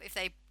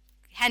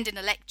hand in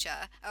a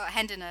lecture or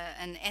hand in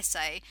an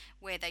essay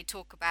where they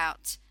talk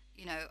about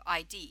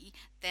ID,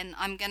 then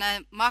I'm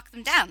gonna mark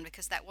them down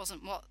because that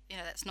wasn't what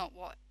that's not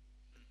what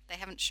they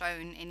haven't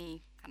shown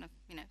any kind of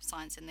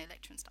science in their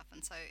lecture and stuff,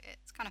 and so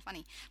it's kind of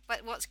funny.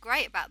 But what's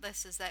great about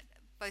this is that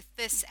both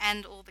this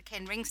and all the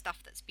Ken Ring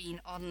stuff that's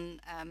been on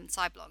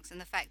Cyblogs,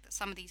 and the fact that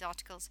some of these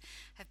articles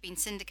have been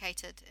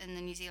syndicated in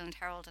the New Zealand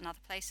Herald and other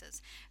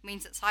places,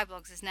 means that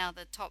Cyblogs is now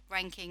the top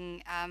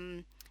ranking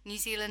New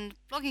Zealand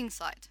blogging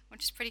site,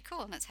 which is pretty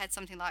cool, and it's had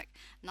something like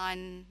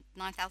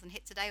 9,000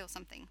 hits a day or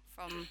something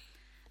from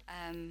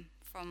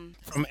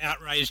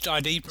outraged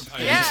ID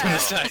proponents Yeah. in the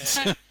States.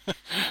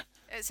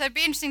 So it'd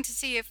be interesting to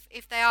see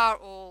if they are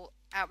all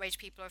outraged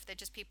people or if they're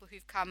just people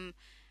who've come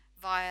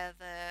via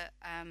the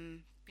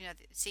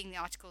seeing the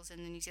articles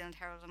in the New Zealand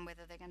Herald, and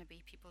whether they're going to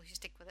be people who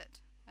stick with it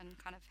and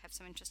kind of have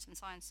some interest in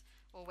science,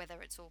 or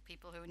whether it's all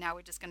people who now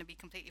we're just going to be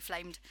completely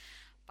flamed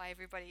by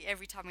everybody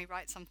every time we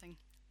write something.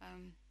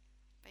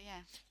 But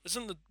yeah.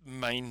 Isn't the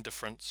main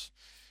difference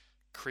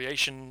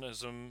creation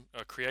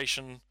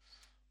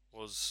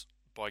was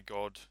by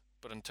God,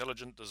 but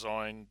intelligent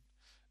design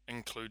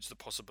includes the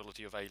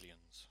possibility of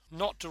aliens?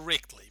 Not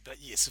directly, but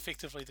yes,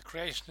 effectively the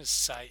creationists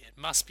say it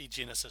must be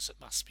Genesis, it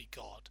must be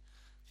God.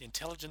 The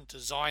intelligent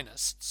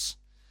designists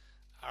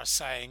are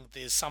saying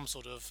there's some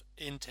sort of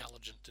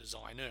intelligent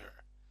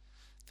designer.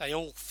 They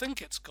all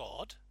think it's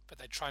God, but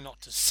they try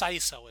not to say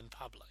so in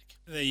public.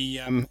 The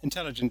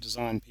intelligent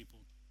design people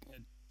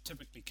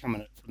typically come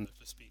at it from the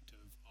perspective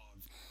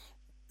of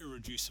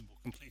irreducible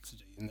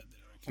complexity, in that there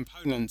are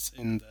components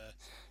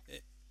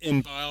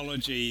in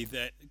biology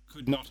that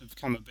could not have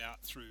come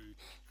about through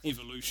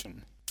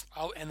evolution.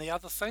 Oh, and the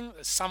other thing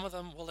is some of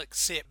them will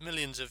accept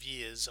millions of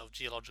years of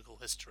geological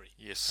history.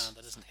 Yes.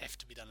 That doesn't have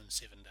to be done in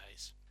 7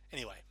 days.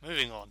 Anyway,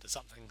 moving on to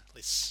something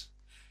less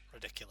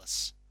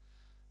ridiculous.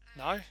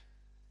 No?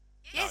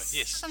 Yes, No,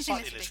 yes, something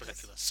slightly less less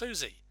ridiculous.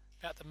 Susie,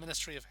 about the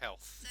Ministry of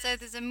Health. So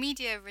there's a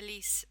media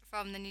release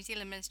from the New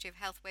Zealand Ministry of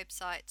Health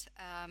website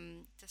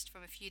just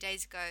from a few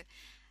days ago.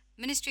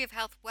 Ministry of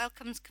Health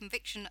welcomes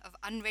conviction of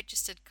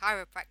unregistered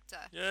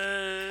chiropractor.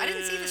 Yay! I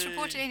didn't see this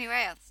reported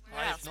anywhere else.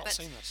 I have not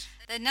seen this.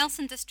 The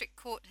Nelson District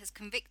Court has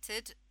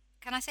convicted,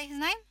 can I say his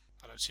name?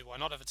 I don't see why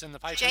not if it's in the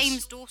papers.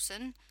 James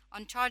Dawson,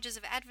 on charges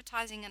of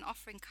advertising and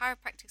offering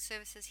chiropractic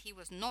services he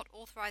was not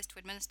authorised to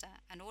administer,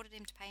 and ordered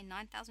him to pay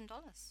 $9,000.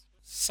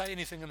 Say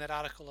anything in that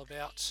article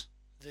about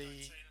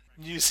the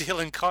New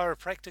Zealand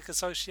Chiropractic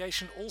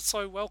Association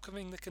also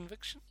welcoming the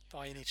conviction,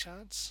 by any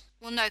chance?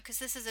 Well, no, because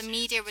this is a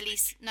media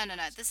release. No.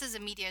 This is a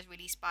media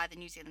release by the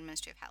New Zealand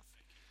Ministry of Health.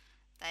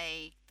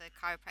 The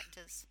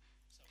chiropractors.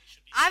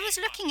 I was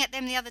looking at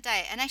them the other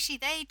day, and actually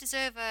they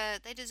deserve a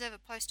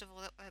post of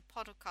a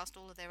podcast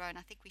all of their own.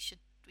 I think we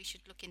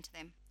should look into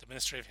them. The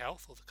Ministry of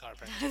Health or the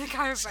Chiropractic The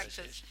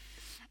chiropractors.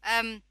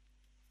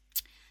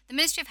 The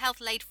Ministry of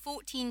Health laid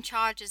 14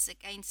 charges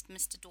against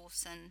Mr.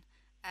 Dawson.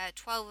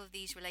 12 of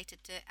these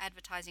related to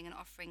advertising and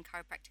offering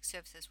chiropractic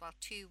services, while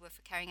 2 were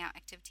for carrying out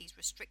activities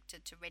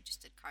restricted to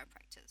registered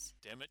chiropractors.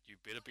 Damn it, you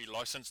better be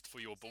licensed for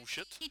your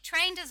bullshit. He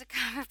trained as a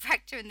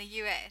chiropractor in the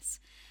US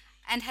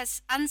and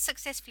has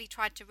unsuccessfully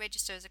tried to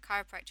register as a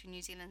chiropractor in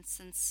New Zealand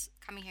since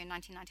coming here in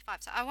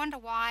 1995. So I wonder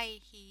why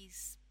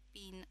he's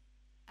been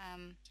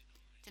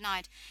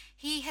denied.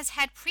 He has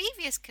had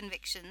previous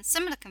convictions,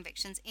 similar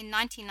convictions, in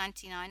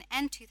 1999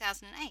 and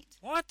 2008.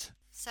 What?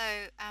 So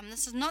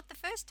this is not the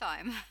first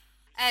time.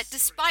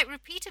 Despite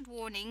repeated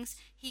warnings,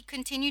 he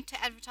continued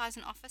to advertise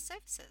and offer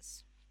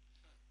services.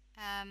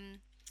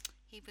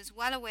 He was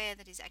well aware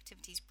that his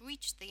activities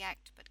breached the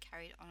Act, but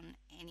carried on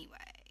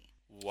anyway.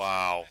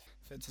 Wow.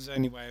 If it's his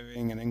only way of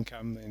earning an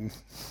income, then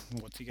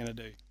what's he going to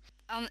do?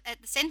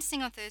 At the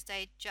sentencing on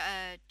Thursday,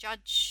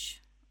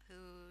 Judge,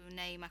 whose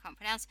name I can't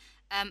pronounce,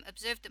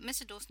 observed that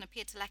Mr. Dawson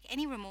appeared to lack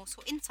any remorse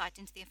or insight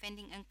into the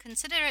offending and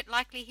consider it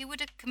likely he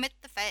would commit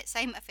the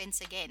same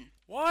offence again.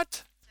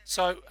 What?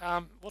 So,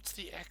 what's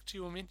the act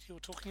you were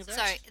talking about?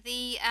 Sorry,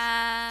 the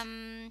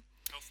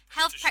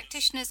Health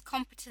Practitioners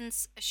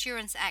Competence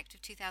Assurance Act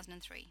of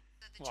 2003.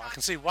 Well, I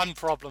can see one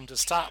problem to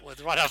start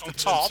with right off the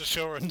top.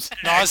 Assurance.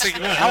 No, I was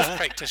thinking about health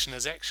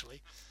practitioners,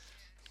 actually.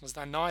 Was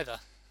they neither?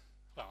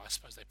 Well, I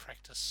suppose they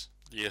practice.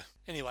 Yeah.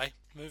 Anyway,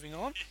 moving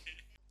on.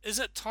 Is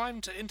it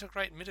time to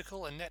integrate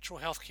medical and natural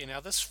health care?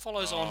 Now, this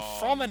follows on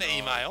from an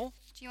email.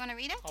 Do you want to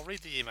read it? I'll read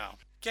the email.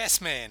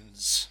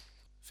 Gasmans.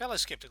 Fellow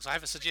skeptics, I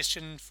have a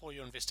suggestion for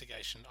your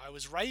investigation. I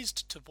was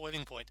raised to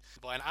boiling point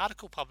by an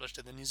article published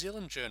in the New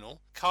Zealand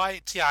journal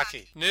Kai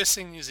Tiaki,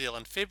 Nursing New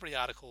Zealand, February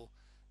article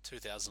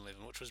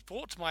 2011, which was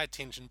brought to my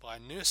attention by a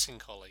nursing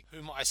colleague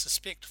whom I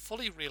suspect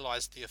fully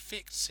realised the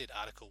effect said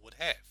article would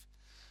have.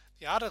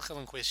 The article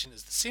in question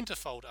is the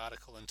centrefold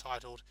article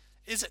entitled,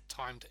 Is it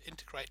time to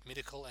integrate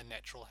medical and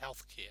natural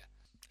health care?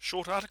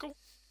 Short article?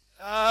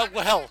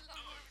 Well,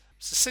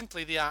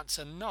 succinctly the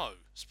answer no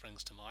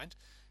springs to mind.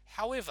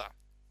 However,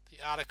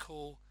 the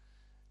article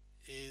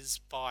is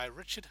by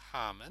Richard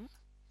Harman.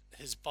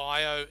 His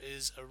bio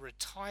is a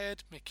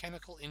retired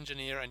mechanical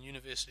engineer and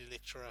university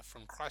lecturer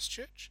from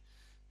Christchurch.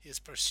 He has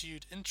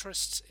pursued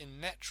interests in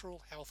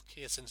natural health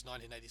care since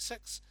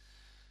 1986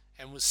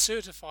 and was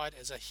certified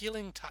as a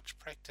healing touch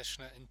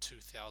practitioner in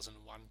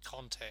 2001.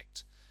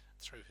 Contact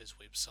through his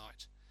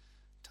website.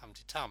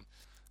 Tum-ti-tum.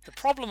 The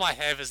problem I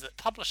have is that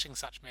publishing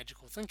such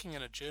magical thinking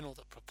in a journal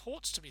that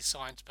purports to be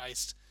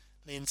science-based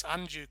lends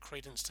undue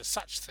credence to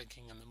such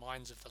thinking in the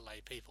minds of the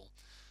lay people.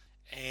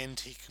 And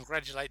he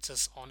congratulates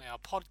us on our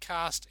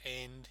podcast,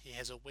 and he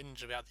has a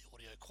whinge about the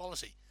audio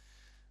quality,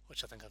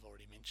 which I think I've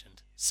already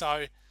mentioned.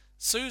 So,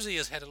 Susie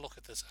has had a look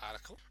at this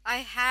article. I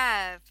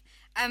have.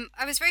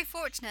 I was very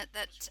fortunate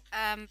that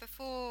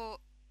before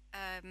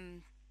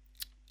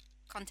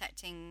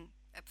contacting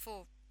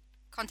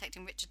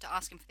Richard to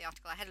ask him for the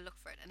article, I had a look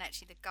for it, and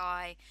actually the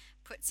guy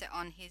puts it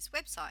on his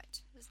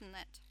website. Isn't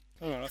that?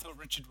 Oh, I thought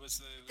Richard was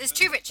the... There's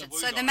two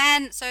Richards. So the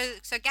man, so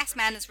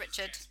Gasman is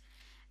Richard,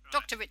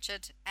 Dr.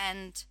 Richard,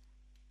 and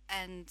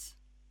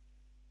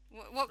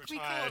what can we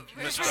call it?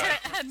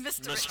 And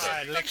Mr.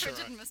 Richard. Lecturer.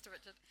 Richard and Mr.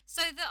 Richard.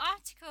 So the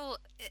article,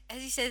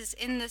 as he says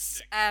in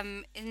this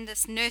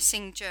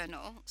nursing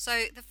journal.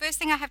 So the first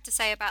thing I have to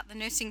say about the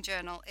nursing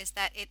journal is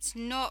that it's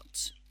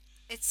not.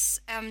 It's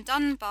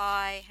done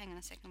by. Hang on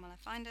a second while I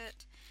find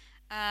it.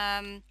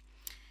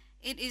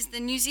 It is the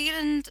New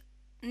Zealand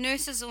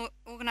Nurses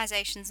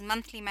Organisation's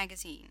monthly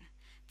magazine.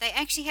 They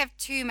actually have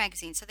two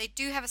magazines. So they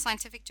do have a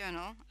scientific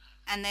journal,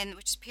 and then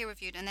which is peer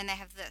reviewed, and then they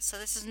have this. So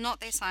this is not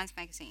their science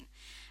magazine,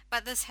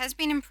 but this has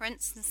been in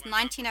print since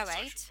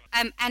 1908,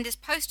 and is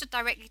posted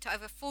directly to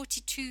over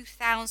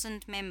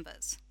 42,000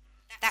 members.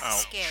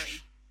 That's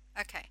scary.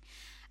 Okay.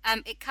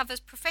 It covers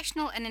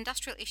professional and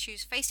industrial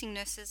issues facing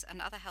nurses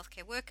and other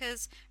healthcare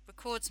workers,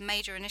 records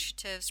major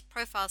initiatives,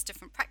 profiles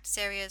different practice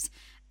areas,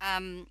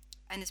 and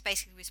is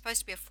basically supposed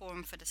to be a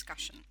forum for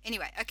discussion.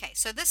 Anyway, okay,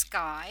 so this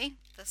guy,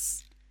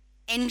 this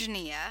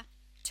engineer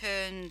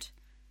turned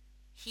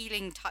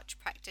healing touch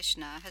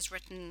practitioner, has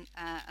written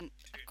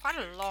quite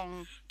a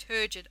long,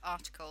 turgid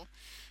article,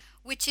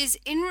 which is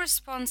in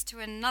response to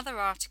another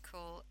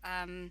article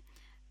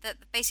that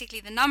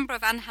basically the number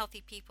of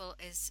unhealthy people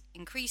is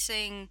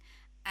increasing,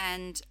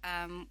 and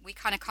we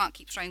kind of can't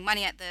keep throwing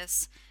money at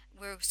this.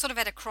 We're sort of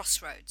at a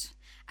crossroads,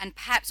 and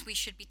perhaps we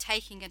should be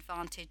taking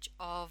advantage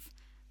of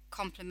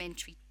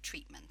complementary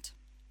treatment.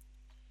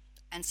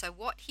 And so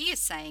what he is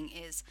saying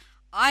is,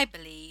 I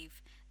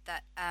believe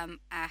that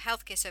our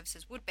healthcare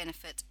services would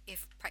benefit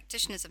if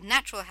practitioners of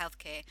natural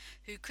healthcare,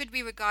 who could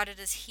be regarded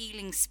as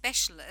healing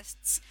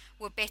specialists,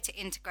 were better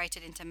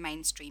integrated into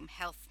mainstream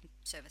health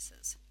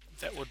services.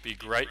 That would be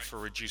great for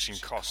reducing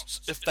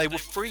costs if they were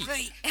free.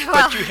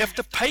 Well, But you have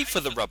to pay for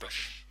the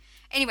rubbish.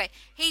 anyway,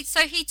 he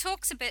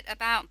talks a bit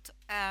about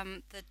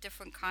the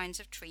different kinds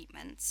of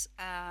treatments.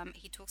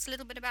 He talks a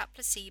little bit about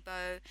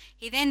placebo.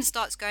 He then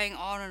starts going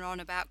on and on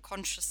about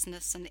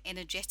consciousness and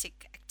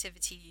energetic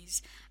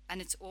activities,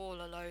 and it's all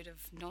a load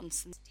of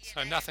nonsense.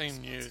 So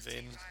nothing new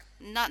then.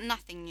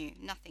 Nothing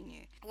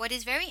new. What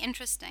is very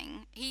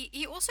interesting,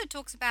 he also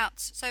talks about,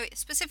 so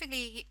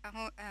specifically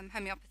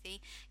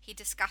homeopathy, he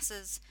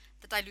discusses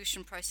the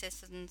dilution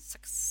process and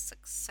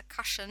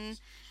succussion,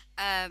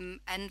 and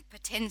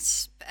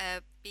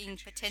being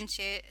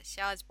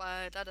potentialized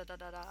by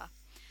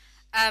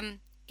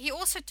he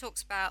also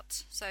talks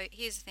about, so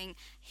here's the thing,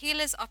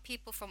 healers are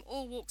people from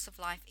all walks of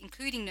life,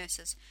 including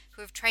nurses,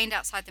 who have trained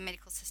outside the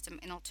medical system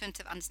in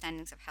alternative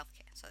understandings of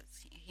healthcare. So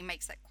he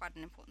makes that quite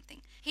an important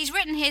thing. He's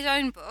written his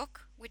own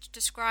book, which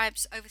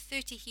describes over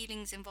 30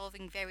 healings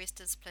involving various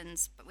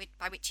disciplines, but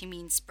by which he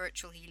means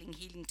spiritual healing,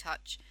 healing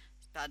touch,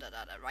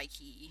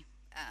 Reiki,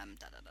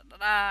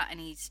 and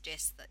he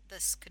suggests that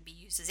this could be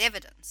used as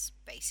evidence,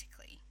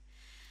 basically.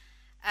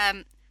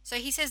 So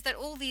he says that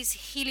all these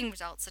healing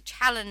results are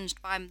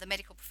challenged by the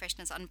medical profession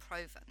as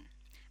unproven,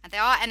 and they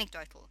are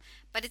anecdotal,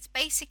 but it's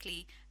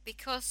basically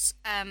because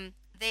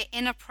they're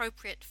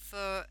inappropriate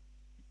for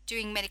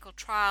doing medical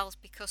trials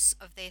because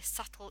of their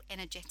subtle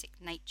energetic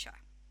nature.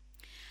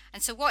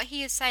 And so what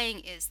he is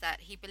saying is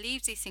that he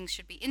believes these things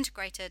should be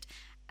integrated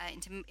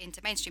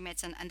into mainstream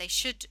medicine, and they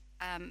should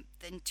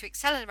then, to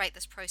accelerate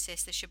this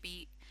process, you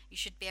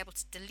should be able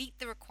to delete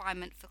the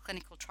requirement for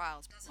clinical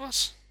trials.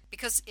 What?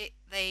 Because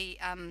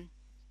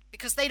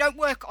they don't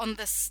work on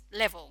this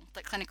level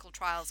that clinical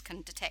trials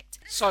can detect.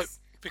 So,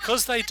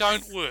 because they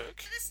don't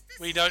work,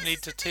 we don't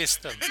need to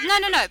test them.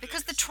 No,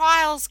 because the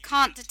trials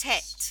can't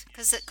detect,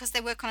 because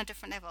they work on a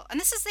different level. And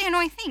this is the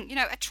annoying thing,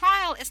 a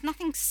trial is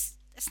nothing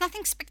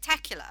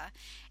spectacular.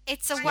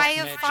 It's a way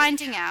of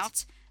finding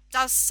out,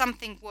 does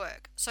something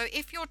work? So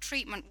if your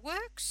treatment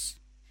works,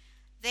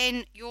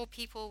 then your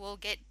people will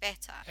get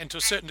better. And to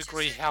a certain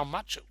degree, how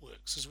much it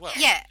works as well.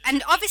 Yeah,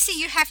 and obviously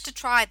you have to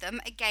try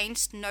them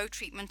against no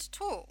treatment at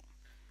all.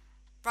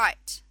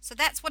 Right, so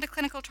that's what a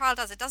clinical trial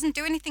does. It doesn't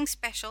do anything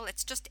special,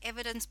 it's just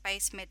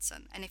evidence-based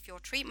medicine. And if your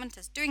treatment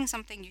is doing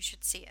something, you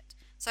should see it.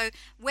 So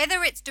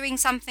whether it's doing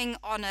something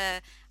on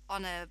a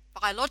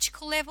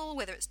biological level,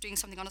 whether it's doing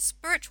something on a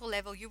spiritual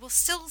level, you will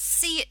still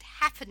see it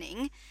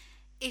happening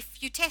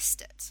if you test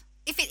it.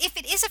 If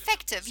it is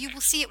effective, you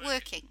will see it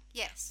working,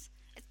 yes.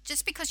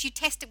 Just because you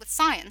test it with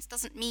science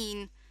doesn't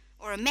mean,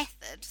 or a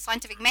method,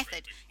 scientific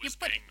method.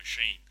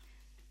 Machine.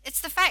 It's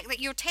the fact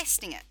that you're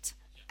testing it.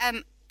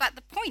 But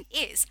the point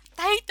is,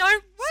 they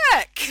don't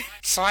work.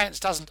 Science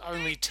doesn't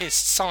only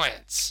test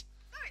science.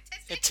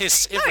 It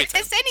tests No, everything. it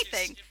tests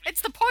anything.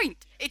 It's the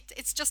point.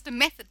 It's just a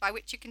method by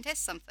which you can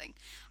test something.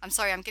 I'm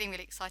sorry, I'm getting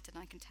really excited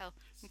and I can tell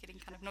I'm getting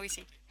kind of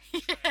noisy.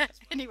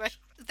 Anyway,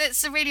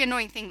 that's a really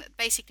annoying thing that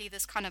basically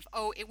this kind of,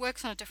 it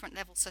works on a different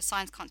level so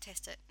science can't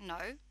test it.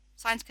 No,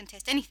 science can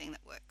test anything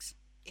that works,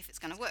 if it's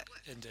going to work.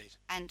 Indeed.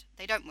 And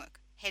they don't work.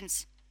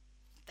 Hence,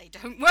 they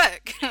don't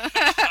work.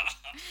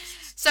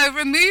 So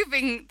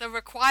removing the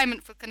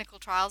requirement for clinical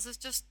trials is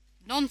just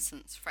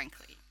nonsense,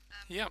 frankly.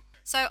 Yeah.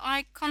 So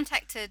I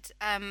contacted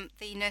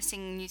the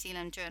Nursing New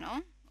Zealand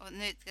Journal, or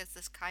there's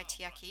this Kai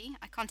Tiaki.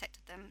 I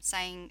contacted them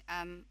saying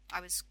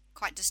I was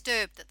quite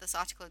disturbed that this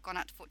article had gone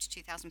out to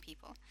 42,000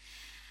 people.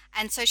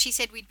 And so she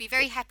said we'd be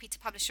very happy to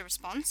publish a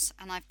response.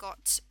 And I've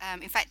got,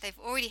 in fact, they've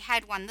already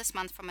had one this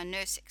month from a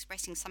nurse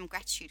expressing some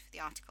gratitude for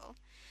the article.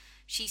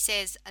 She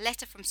says a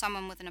letter from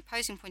someone with an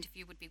opposing point of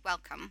view would be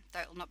welcome,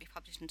 though it will not be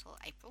published until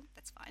April.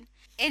 That's fine.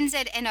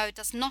 NZNO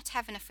does not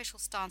have an official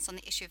stance on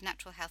the issue of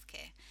natural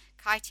healthcare.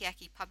 Kai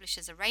Tiaki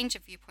publishes a range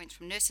of viewpoints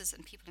from nurses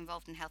and people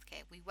involved in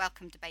healthcare. We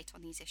welcome debate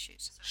on these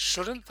issues.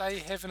 Shouldn't they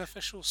have an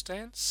official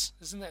stance?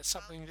 Isn't that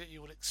something that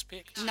you would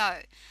expect? No,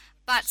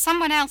 but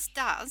someone else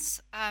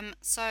does.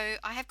 So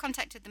I have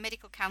contacted the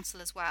medical council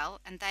as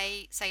well, and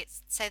they say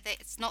that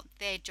it's not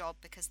their job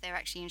because they're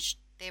actually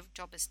their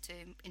job is to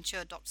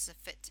ensure doctors are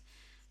fit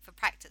for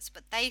practice.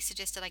 But they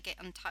suggested I get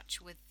in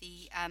touch with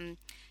the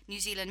New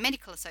Zealand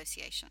Medical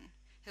Association,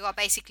 who are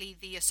basically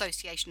the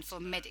association for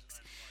medics.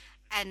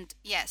 And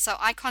yeah, so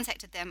I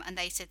contacted them and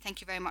they said,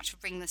 thank you very much for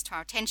bringing this to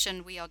our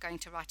attention. We are going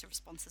to write a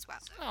response as well.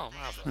 Oh,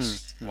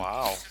 marvellous.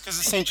 Wow. Because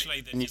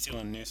essentially the New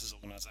Zealand Nurses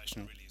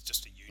Organisation really is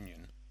just a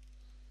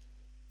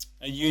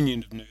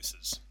union of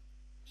nurses.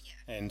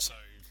 Yeah. And so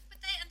But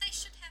they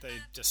should have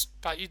they just...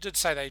 But you did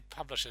say they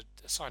publish a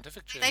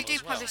scientific journal They do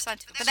as well. publish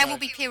scientific, but they will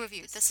be peer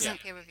reviewed. This isn't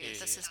Yeah. peer reviewed.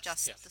 Yeah, This yeah. is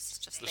just Yeah. this is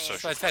just The theirs.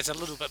 social- So that's a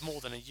little bit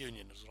more than a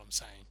union is what I'm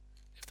saying.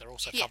 If they're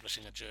also Yeah.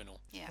 publishing a journal.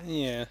 Yeah.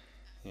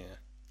 Yeah.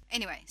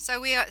 Anyway, so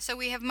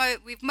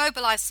we've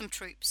mobilised some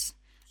troops,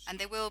 and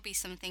there will be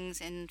some things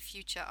in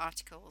future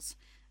articles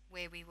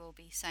where we will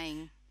be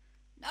saying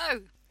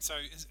No. So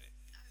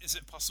is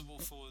it possible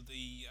for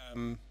the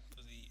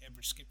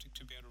average skeptic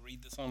to be able to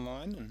read this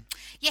online? And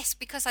Yes,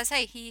 because I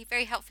say he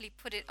very helpfully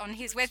put it on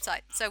his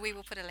website, so we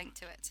will put a link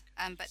to it.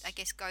 But I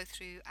guess go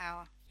through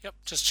our... Yep,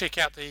 just check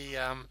out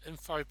the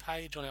info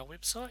page on our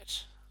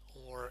website,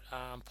 or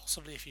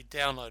possibly if you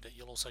download it,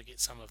 you'll also get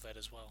some of that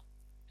as well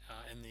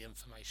in the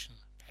information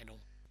panel.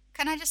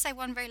 Can I just say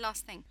one very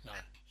last thing? No.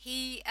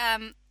 He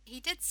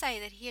did say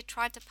that he had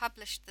tried to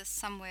publish this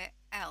somewhere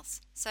else.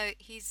 So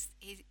he's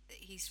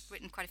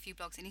written quite a few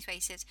blogs. Anyway, he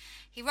says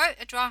he wrote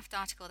a draft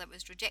article that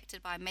was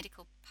rejected by a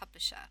medical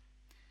publisher.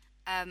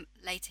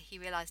 Later he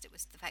realised it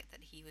was the fact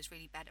that he was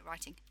really bad at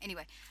writing.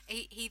 Anyway,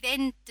 he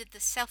then did the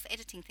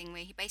self-editing thing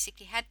where he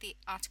basically had the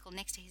article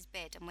next to his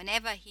bed, and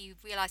whenever he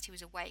realised he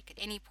was awake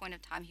at any point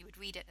of time, he would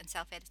read it and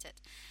self-edit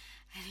it.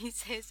 And he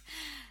says,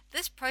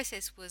 this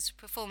process was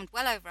performed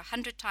well over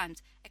 100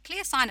 times, a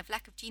clear sign of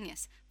lack of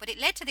genius, but it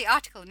led to the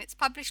article in its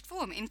published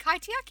form in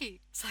Kaitiaki.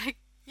 It's like,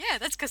 yeah,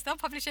 that's because they'll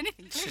publish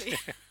anything, clearly.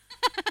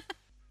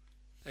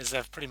 As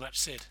they've pretty much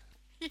said.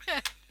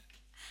 Yeah,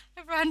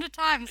 over 100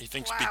 times. He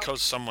thinks Wow.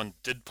 because someone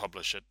did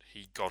publish it,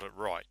 he got it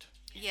right.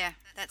 Yeah,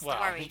 that's Well,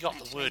 the worry. he got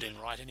the actually. wording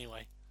right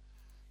anyway.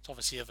 It's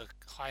obviously of a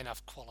high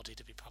enough quality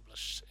to be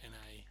published in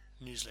a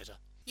newsletter.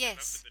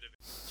 Yes.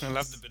 I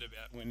love the bit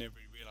about whenever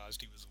he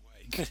realised he was awake.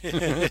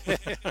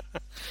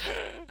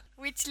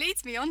 Which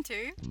leads me on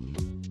to...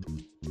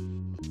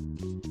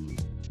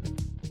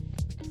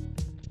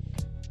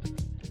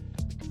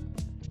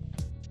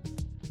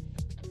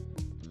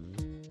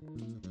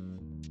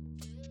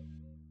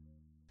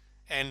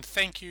 And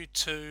thank you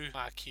to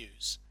Mark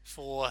Hughes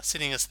for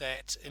sending us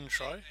that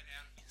intro.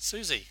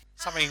 Susie,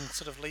 something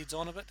sort of leads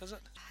on a bit, does it?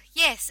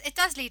 Yes, it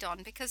does lead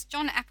on, because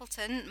John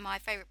Appleton, my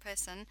favourite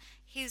person,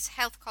 his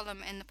health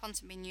column in the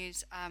Ponsonby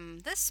News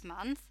this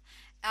month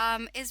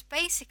is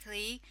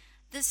basically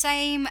the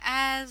same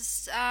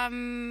as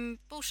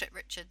Bullshit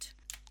Richard.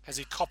 Has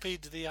he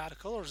copied the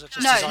article, or is it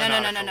just No, his no, own no, no,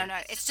 article? no, no, no.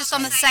 It's just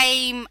on the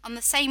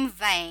same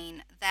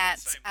vein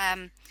that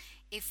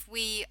if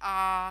we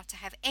are to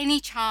have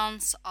any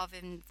chance of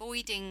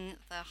avoiding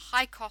the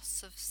high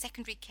costs of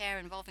secondary care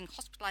involving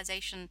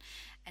hospitalisation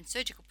and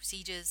surgical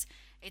procedures,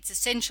 it's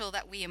essential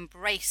that we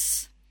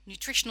embrace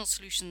nutritional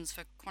solutions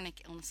for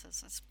chronic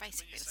illnesses. It's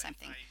basically the same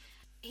thing.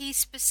 He's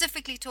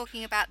specifically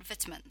talking about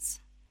vitamins.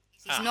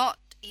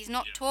 He's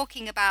not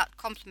talking about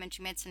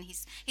complementary medicine.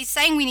 He's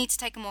saying we need to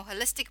take a more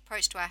holistic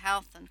approach to our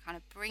health and kind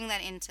of bring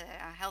that into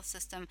our health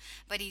system,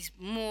 but he's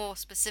more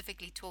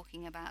specifically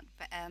talking about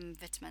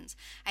vitamins.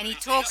 And he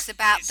talks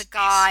about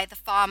the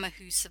farmer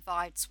who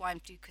survived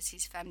swine flu because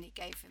his family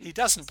gave him... He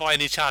doesn't by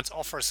any chance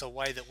offer us a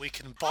way that we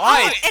can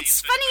buy Oh,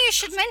 it's funny you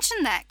should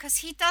mention that, because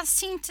he does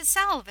seem to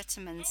sell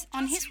vitamins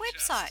on his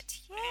website.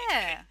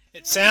 Yeah.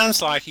 It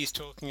sounds like he's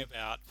talking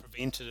about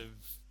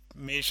preventative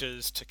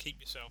measures to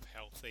keep yourself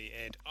healthy,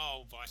 and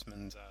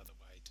vitamins are the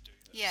way to do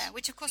this. Yeah,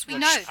 which of course we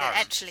Which know that aren't.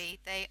 actually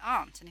they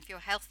aren't, and if you're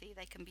healthy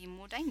they can be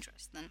more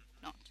dangerous than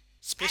not.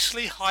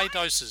 Especially high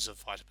doses of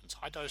vitamins.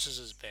 High doses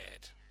is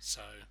bad.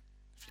 So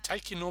if you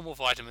take your normal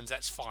vitamins,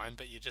 that's fine,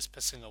 but you're just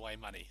pissing away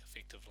money,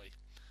 effectively.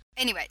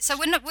 Anyway, so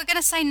we're going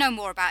to say no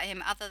more about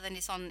him other than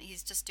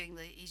he's just doing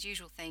his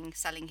usual thing,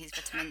 selling his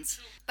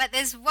vitamins. But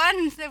there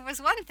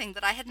was one thing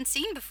that I hadn't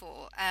seen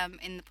before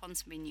in the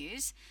Ponsonby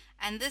News,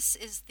 and this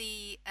is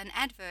an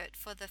advert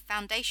for the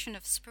Foundation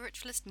of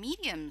Spiritualist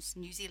Mediums,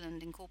 New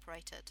Zealand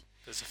Incorporated.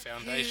 There's a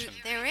foundation.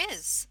 There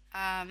is.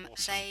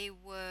 They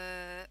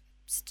were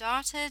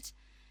started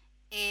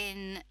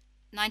in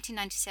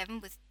 1997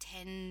 with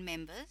 10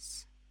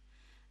 members.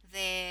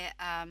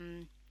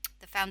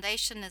 The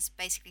foundation is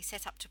basically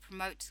set up to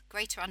promote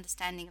greater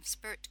understanding of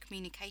spirit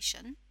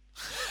communication.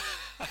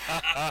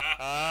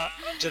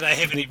 Do they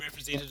have any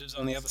representatives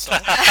on the other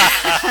side?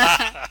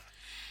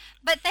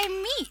 But they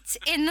meet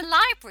in the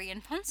library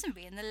in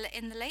Ponsonby,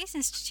 in the Leys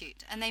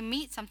Institute, and they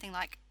meet something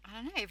like, I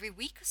don't know, every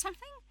week or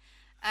something.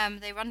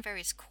 They run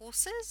various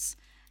courses.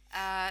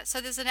 So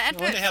there's an I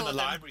advert wonder how for the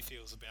them. library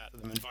feels about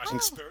them inviting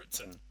spirits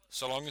in.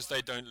 So long as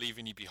they don't leave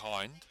any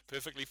behind,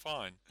 perfectly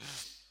fine.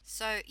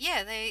 So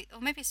yeah,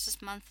 or maybe it's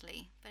just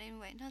monthly. But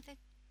anyway, no,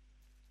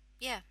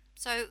 yeah.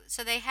 So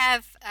they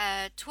have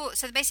talk.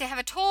 So they basically have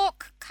a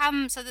talk.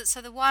 So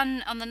the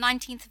one on the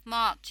 19th of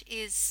March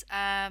is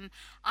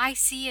I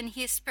See and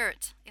Hear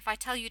Spirit. If I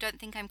Tell You, Don't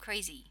Think I'm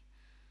Crazy,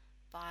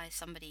 by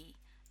somebody.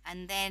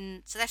 And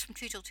then so that's from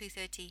 2 till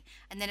 2:30,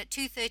 and then at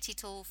 2:30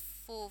 till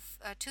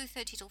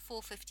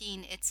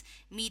 4:15 it's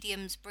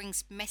mediums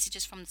brings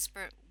messages from the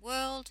spirit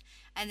world,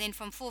 and then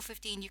from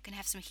 4:15 you can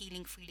have some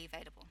healing freely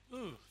available.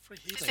 Ooh, free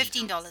healing.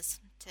 $15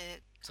 to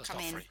So it's come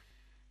not in. free.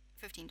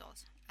 $15.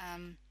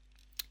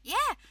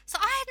 Yeah. So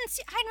I hadn't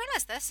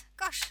realised this.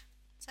 Gosh.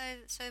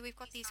 So we've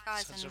got these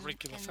guys. So it's a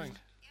regular in, thing.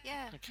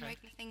 Yeah, Okay. a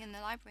regular thing in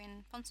the library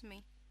in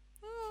Ponsonby.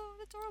 Oh,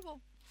 that's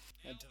horrible.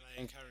 Do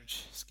they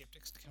encourage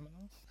skeptics to come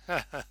along?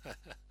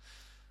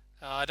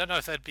 I don't know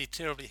if they'd be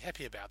terribly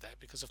happy about that,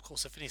 because of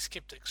course if any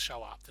skeptics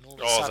show up, then all of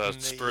a Oh, sudden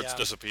the spirits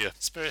disappear.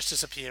 spirits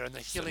disappear and the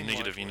The healing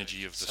negative won't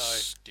energy work. of the So,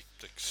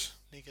 skeptics.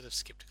 negative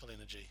skeptical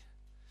energy.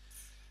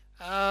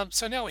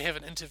 So now we have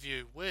an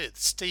interview with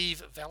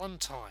Steve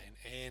Valentine,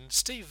 and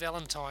Steve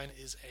Valentine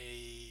is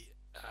a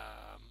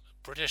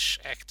British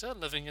actor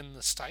living in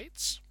the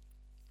States.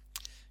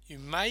 You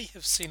may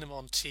have seen him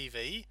on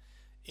TV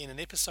in an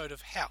episode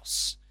of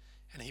House,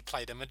 and he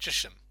played a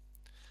magician.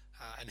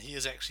 And he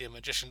is actually a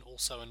magician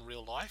also in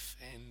real life,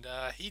 and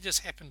he just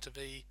happened to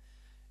be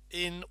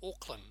in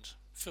Auckland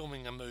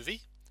filming a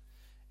movie,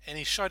 and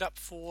he showed up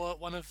for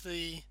one of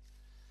the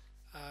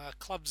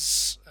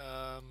club's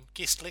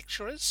guest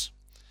lecturers,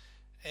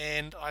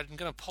 and I'm going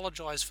to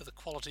apologise for the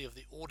quality of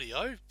the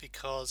audio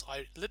because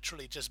I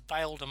literally just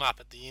bailed him up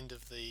at the end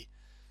of the...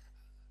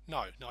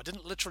 No, I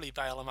didn't literally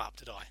bail him up,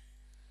 did I?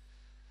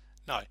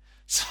 No.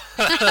 So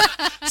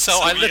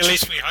I literally... At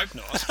least we hope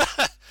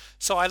not.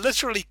 So I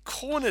literally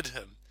cornered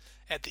him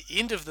at the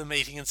end of the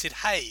meeting and said,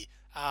 hey,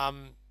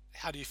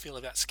 how do you feel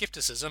about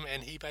skepticism?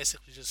 And he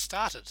basically just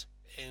started,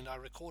 and I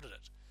recorded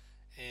it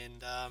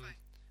and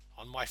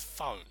on my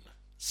phone.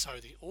 So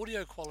the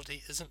audio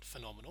quality isn't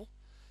phenomenal,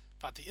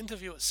 but the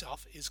interview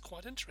itself is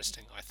quite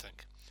interesting, I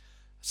think.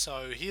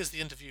 So here's the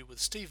interview with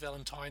Steve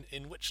Valentine,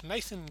 in which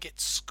Nathan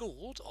gets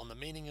schooled on the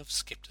meaning of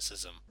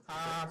skepticism.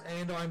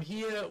 And I'm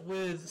here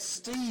with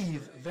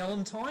Steve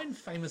Valentine,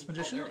 famous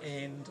magician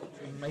and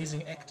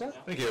amazing actor.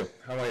 Thank you.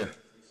 How are you?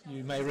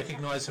 You may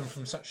recognise him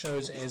from such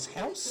shows as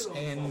House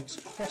and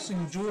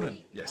Crossing Jordan.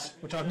 Yes.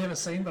 Which I've never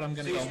seen, but I'm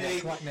going to go and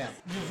watch right now.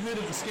 You've heard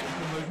of the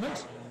skeptical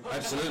movement?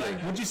 Absolutely.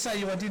 Would you say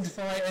you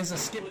identify as a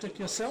skeptic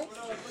yourself?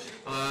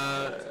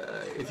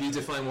 If you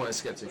define what a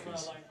skeptic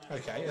is.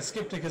 Okay, a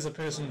skeptic is a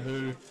person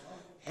who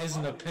has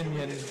an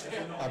opinion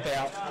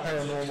about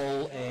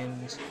paranormal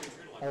and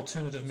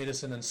alternative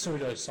medicine and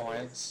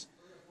pseudoscience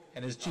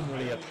and is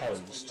generally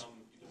opposed.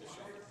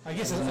 I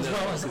guess as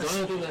well as... I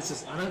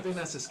don't think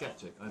that's a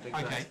skeptic. I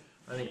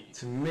think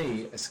to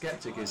me, a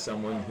skeptic is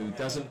someone who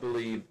doesn't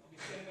believe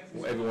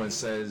what everyone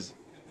says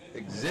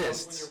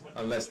exists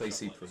unless they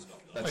see proof.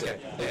 That's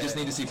it. They just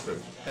need to see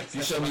proof. If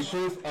you show me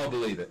proof, I'll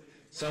believe it.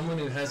 Someone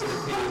who has an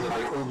opinion that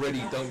they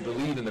already don't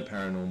believe in the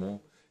paranormal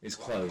is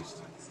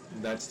closed.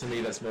 To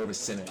me, that's more of a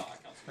cynic.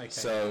 Okay.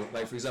 So,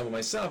 like for example,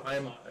 myself,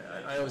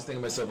 I always think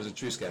of myself as a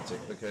true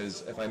skeptic,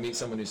 because if I meet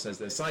someone who says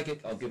they're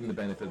psychic, I'll give them the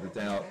benefit of the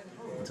doubt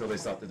until they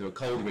start to do a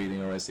cold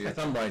reading or I see a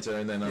thumb writer,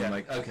 and then I'm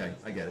like, okay,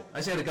 I get it. I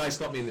actually had a guy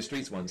stop me in the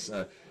streets once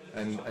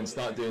and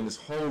start doing this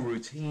whole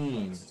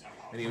routine,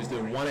 and he was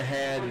doing one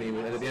ahead, and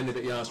at the end of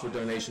it, he asked for a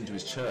donation to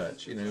his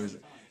church. And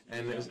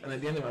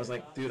at the end of it, I was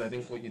like, dude, I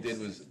think what you did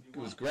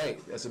was great.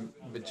 As a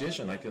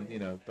magician, I can,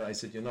 but I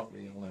said, you're not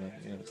real.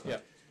 It's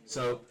not.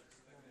 So,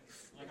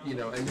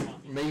 and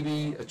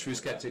maybe a true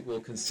skeptic will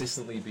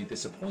consistently be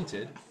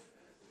disappointed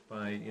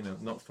by,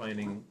 not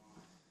finding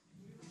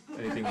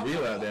anything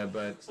real out there.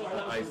 But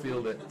I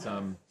feel that,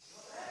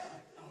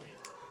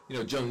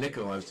 Joe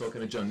Nickell, I was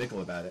talking to Joe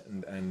Nickell about it,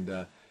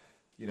 and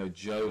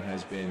Joe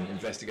has been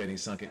investigating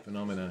psychic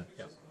phenomena,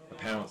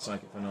 apparent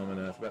psychic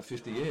phenomena, for about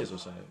 50 years or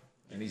so.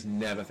 And he's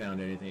never found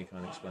anything he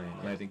can't explain.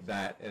 And I think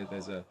that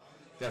there's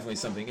definitely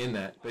something in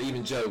that. But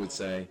even Joe would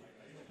say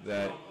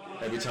that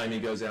every time he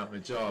goes out on a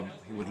job,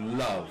 he would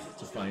love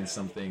to find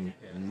something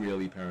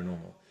really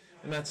paranormal.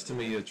 And that's, to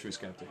me, a true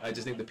skeptic. I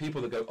just think the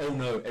people that go, oh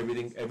no,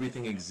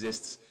 everything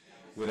exists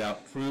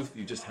without proof,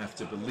 you just have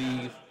to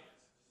believe,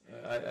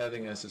 I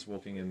think that's just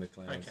walking in the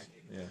clouds. Okay.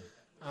 Yeah.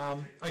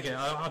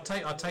 I'll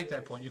take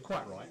that point. You're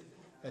quite right.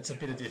 That's a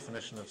better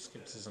definition of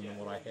skepticism than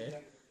what I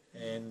had.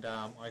 And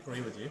I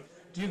agree with you.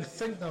 Do you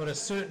think, though, at a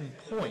certain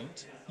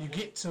point, you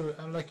get to,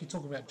 like you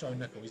talk about Joe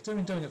Nickell, he's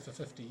doing it for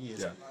 50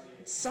 years. Yeah.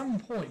 At some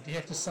point, you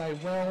have to say,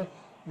 well,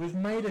 we've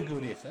made a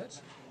good effort.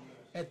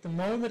 At the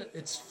moment,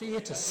 it's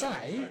fair to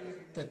say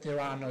that there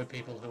are no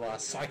people who are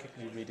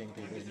psychically reading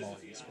people's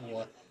minds,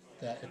 or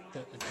that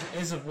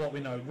as of what we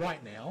know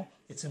right now,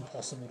 it's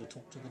impossible to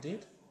talk to the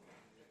dead.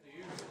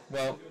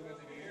 Well,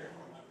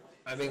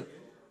 I think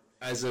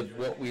as of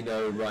what we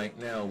know right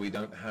now, we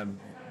don't have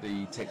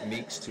the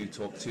techniques to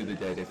talk to the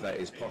dead, if that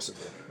is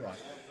possible. Right.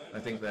 I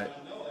think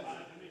that,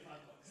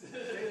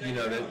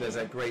 there's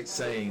that great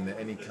saying that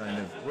any kind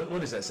of,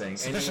 what is that saying?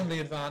 Sufficiently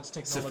advanced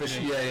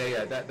technology.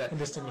 That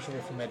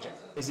indistinguishable from magic.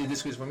 Is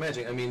indistinguishable from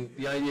magic. I mean,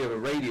 the idea of a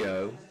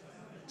radio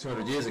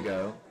 200 years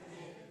ago,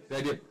 the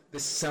idea of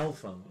this cell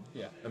phone,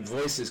 and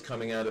voices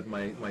coming out of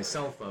my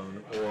cell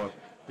phone, or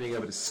being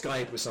able to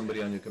Skype with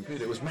somebody on your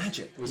computer, it was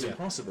magic. It was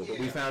impossible. But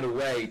we found a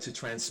way to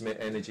transmit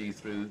energy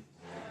through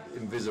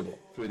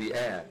the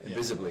air,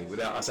 invisibly,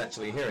 without us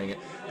actually hearing it.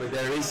 But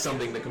there is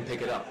something that can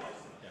pick it up.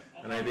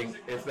 And I think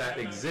if that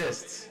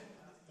exists,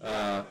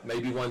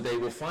 maybe one day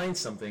we'll find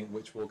something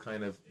which will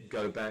kind of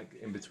go back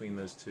in between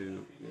those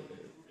two,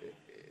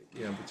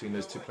 between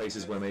those two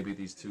places where maybe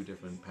these two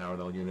different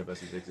parallel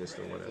universes exist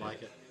or whatever.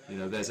 Like it.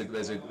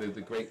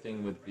 The great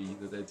thing with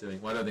that they're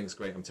doing. Well, I don't think it's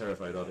great. I'm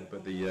terrified of it.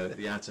 But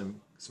the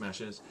atom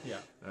smashers.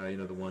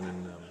 The one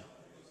in.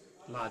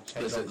 Large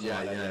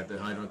the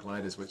Hadron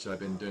Colliders, which I've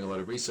been doing a lot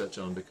of research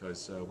on,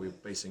 because we're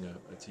basing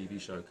a TV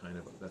show kind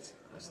of. That's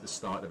the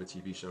start of a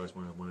TV show as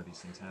one of these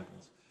things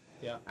happens.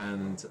 Yeah.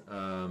 And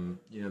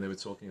they were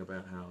talking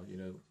about how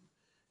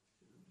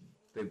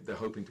they're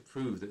hoping to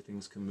prove that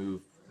things can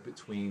move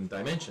between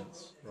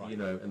dimensions, Right. you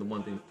know, and the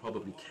one thing that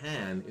probably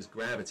can is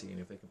gravity, and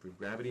if they can prove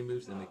gravity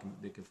moves, then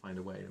they can find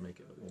a way to make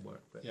it all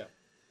work. But Yeah.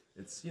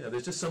 it's, you know,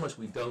 there's just so much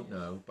we don't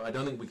know, but I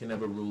don't think we can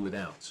ever rule it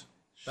out.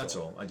 That's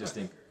all. I just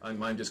think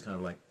I'm just kind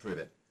of like, prove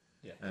it.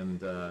 Yeah.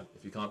 And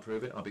if you can't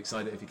prove it, I'll be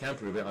excited. If you can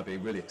prove it, I'll be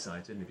really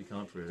excited. And if you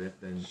can't prove it,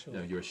 then Sure. you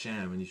know, you're a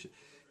sham. And you should.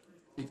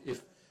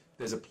 If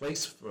there's a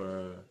place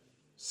for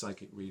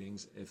psychic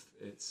readings, if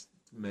it's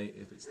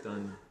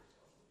done,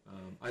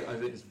 I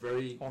think it's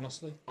very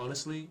Honestly.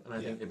 honestly, and I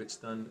Yeah. think if it's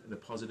done in a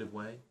positive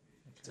way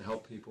to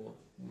help people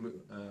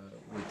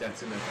with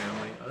deaths in their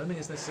family, I don't think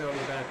it's necessarily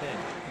a bad thing.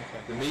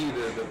 Okay. For me,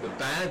 the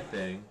bad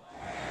thing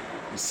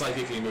is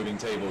psychically moving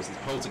tables. It's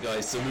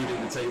poltergeists are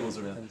moving the tables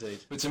around.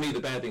 Indeed. But to me, the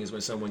bad thing is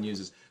when someone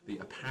uses the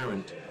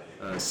apparent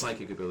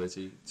psychic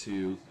ability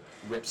to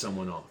rip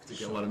someone off, to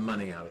get a lot of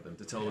money out of them,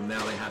 to tell them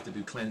now they have to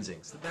do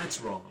cleansings.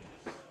 That's wrong.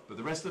 But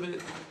the rest of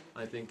it,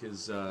 I think,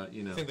 is,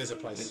 you know... I think there's a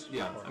place.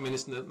 Yeah, I mean,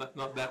 it's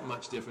not that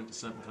much different to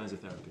certain kinds of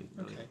therapy.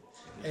 Really. Okay.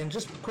 And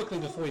just quickly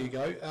before you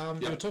go,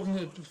 you were talking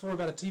before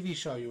about a TV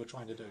show you were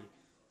trying to do.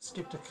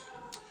 Skeptic.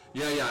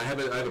 Yeah, I have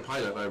a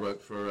pilot I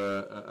wrote for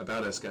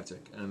about a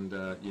skeptic, and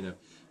you know,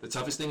 the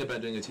toughest thing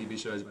about doing a TV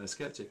show about a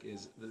skeptic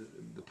is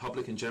the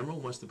public in general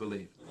wants to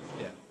believe.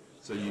 Yeah.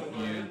 So you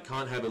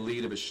can't have a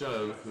lead of a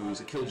show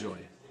who's a killjoy.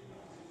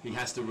 He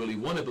has to really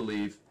want to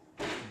believe,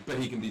 but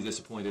he can be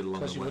disappointed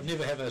along Because the you way. would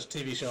never have a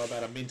TV show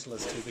about a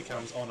mentalist who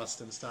becomes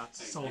honest and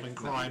starts solving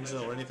crimes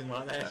or anything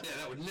like that. Yeah,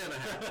 that would never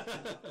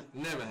happen.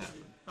 Never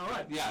happen. All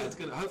right. Yeah, it's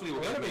gonna. Hopefully,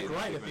 we'll Well, get that'd be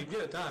made. great if you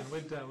get it done.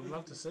 We'd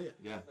love to see it.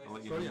 Yeah, I'll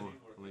let you know Brilliant. more.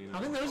 I'll let you know I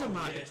think more. there is a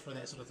market for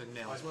that sort of thing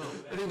now as well.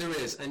 I think there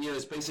is, and you know,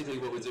 it's basically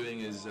what we're doing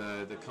is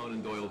the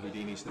Conan Doyle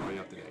Houdini story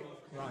up to date.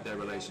 Right. Their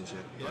relationship.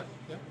 Yeah. But,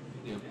 Yeah.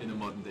 you know, in a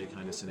modern day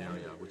kind of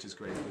scenario, which is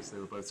great because they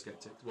were both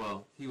skeptics.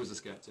 Well, he was a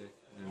skeptic,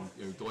 and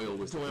you know, Doyle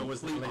was Doyle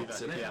was the complete believer,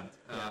 opposite yeah. end.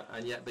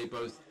 And yet they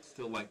both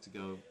still like to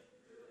go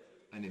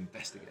and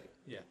investigate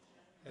Yeah.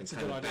 and It's a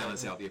kind good of idea.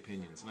 balance out the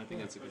opinions, and I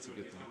think it's a good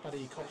thing.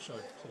 Buddy cop show.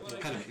 Sort of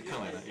Kind of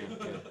like that, yeah.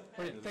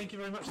 Brilliant. Thank you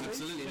very much, Steve.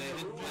 Absolutely,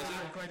 Nathan.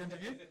 Great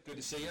interview. Good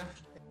to see you.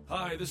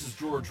 Hi, this is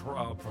George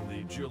Raub from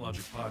the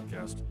Geologic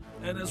Podcast,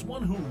 and as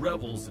one who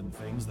revels in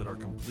things that are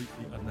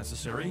completely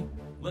unnecessary,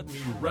 let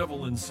me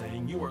revel in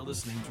saying you are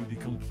listening to the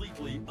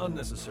Completely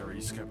Unnecessary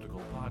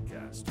Skeptical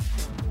Podcast.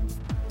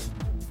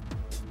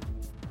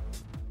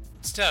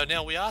 So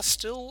now we are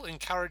still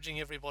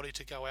encouraging everybody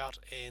to go out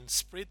and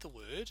spread the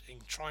word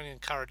and try and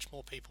encourage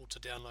more people to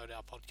download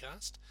our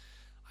podcast.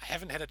 I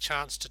haven't had a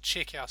chance to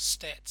check our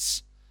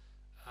stats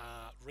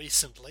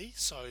recently,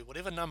 so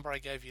whatever number I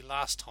gave you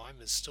last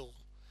time is still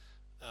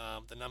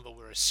the number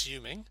we're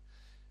assuming,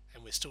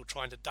 and we're still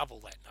trying to double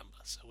that number.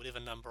 So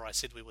whatever number I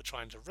said we were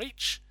trying to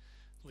reach,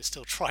 we're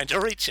still trying to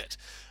reach it.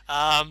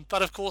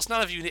 But of course,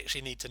 none of you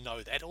actually need to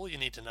know that. All you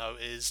need to know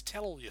is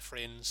tell all your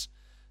friends,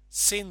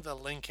 send the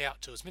link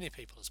out to as many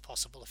people as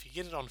possible. If you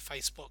get it on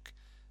Facebook,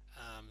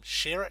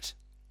 share it.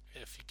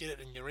 If you get it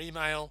in your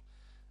email,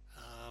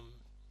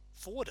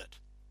 forward it.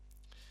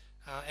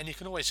 And you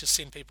can always just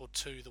send people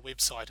to the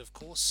website, of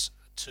course,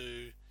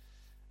 to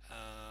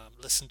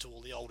listen to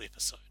all the old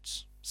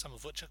episodes, some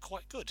of which are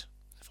quite good,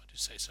 if I do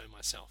say so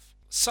myself.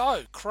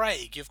 So,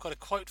 Craig, you've got a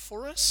quote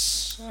for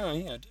us? Oh,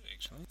 yeah, I do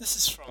actually. This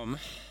is from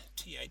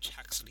T.H.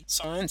 Huxley.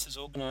 Science is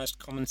organised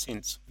common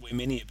sense, where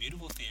many a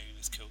beautiful theory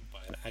was killed by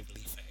an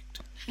ugly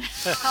fact.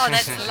 Oh,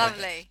 that's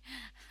lovely.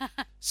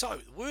 So,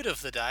 word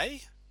of the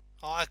day.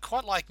 I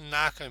quite like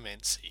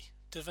narcomancy,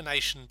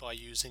 divination by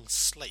using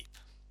sleep.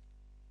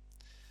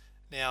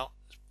 Now,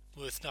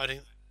 worth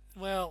noting,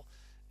 well,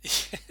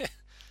 it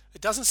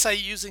doesn't say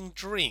using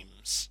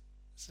dreams.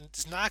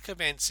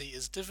 Narcomancy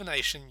is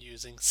divination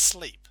using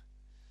sleep.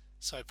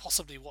 So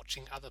possibly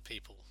watching other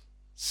people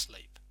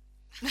sleep.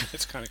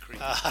 That's kind of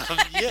creepy.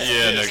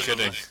 Yeah, no it is.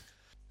 kidding.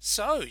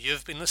 So,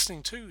 you've been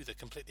listening to the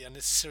Completely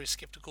Unnecessary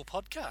Skeptical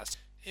Podcast.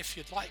 If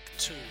you'd like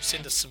to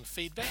send us some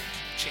feedback,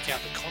 check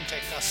out the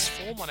Contact Us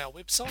form on our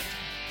website,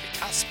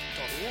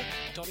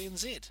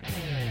 thecusp.org.nz.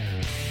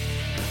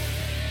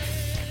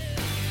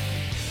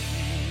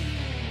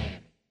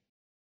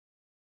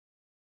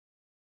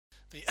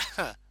 The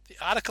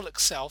article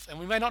itself, and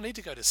we may not need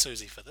to go to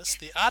Susie for this,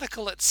 the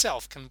article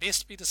itself can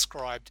best be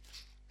described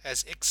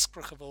as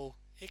execrable...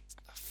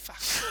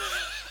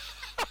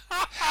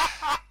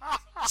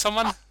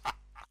 Someone?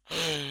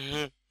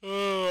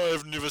 Oh,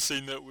 I've never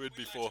seen that word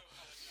before.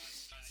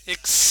 It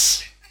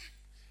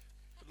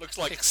looks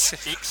like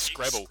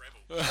Scrabble.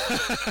 It's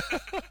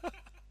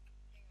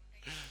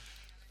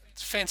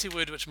a fancy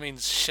word which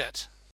means shit.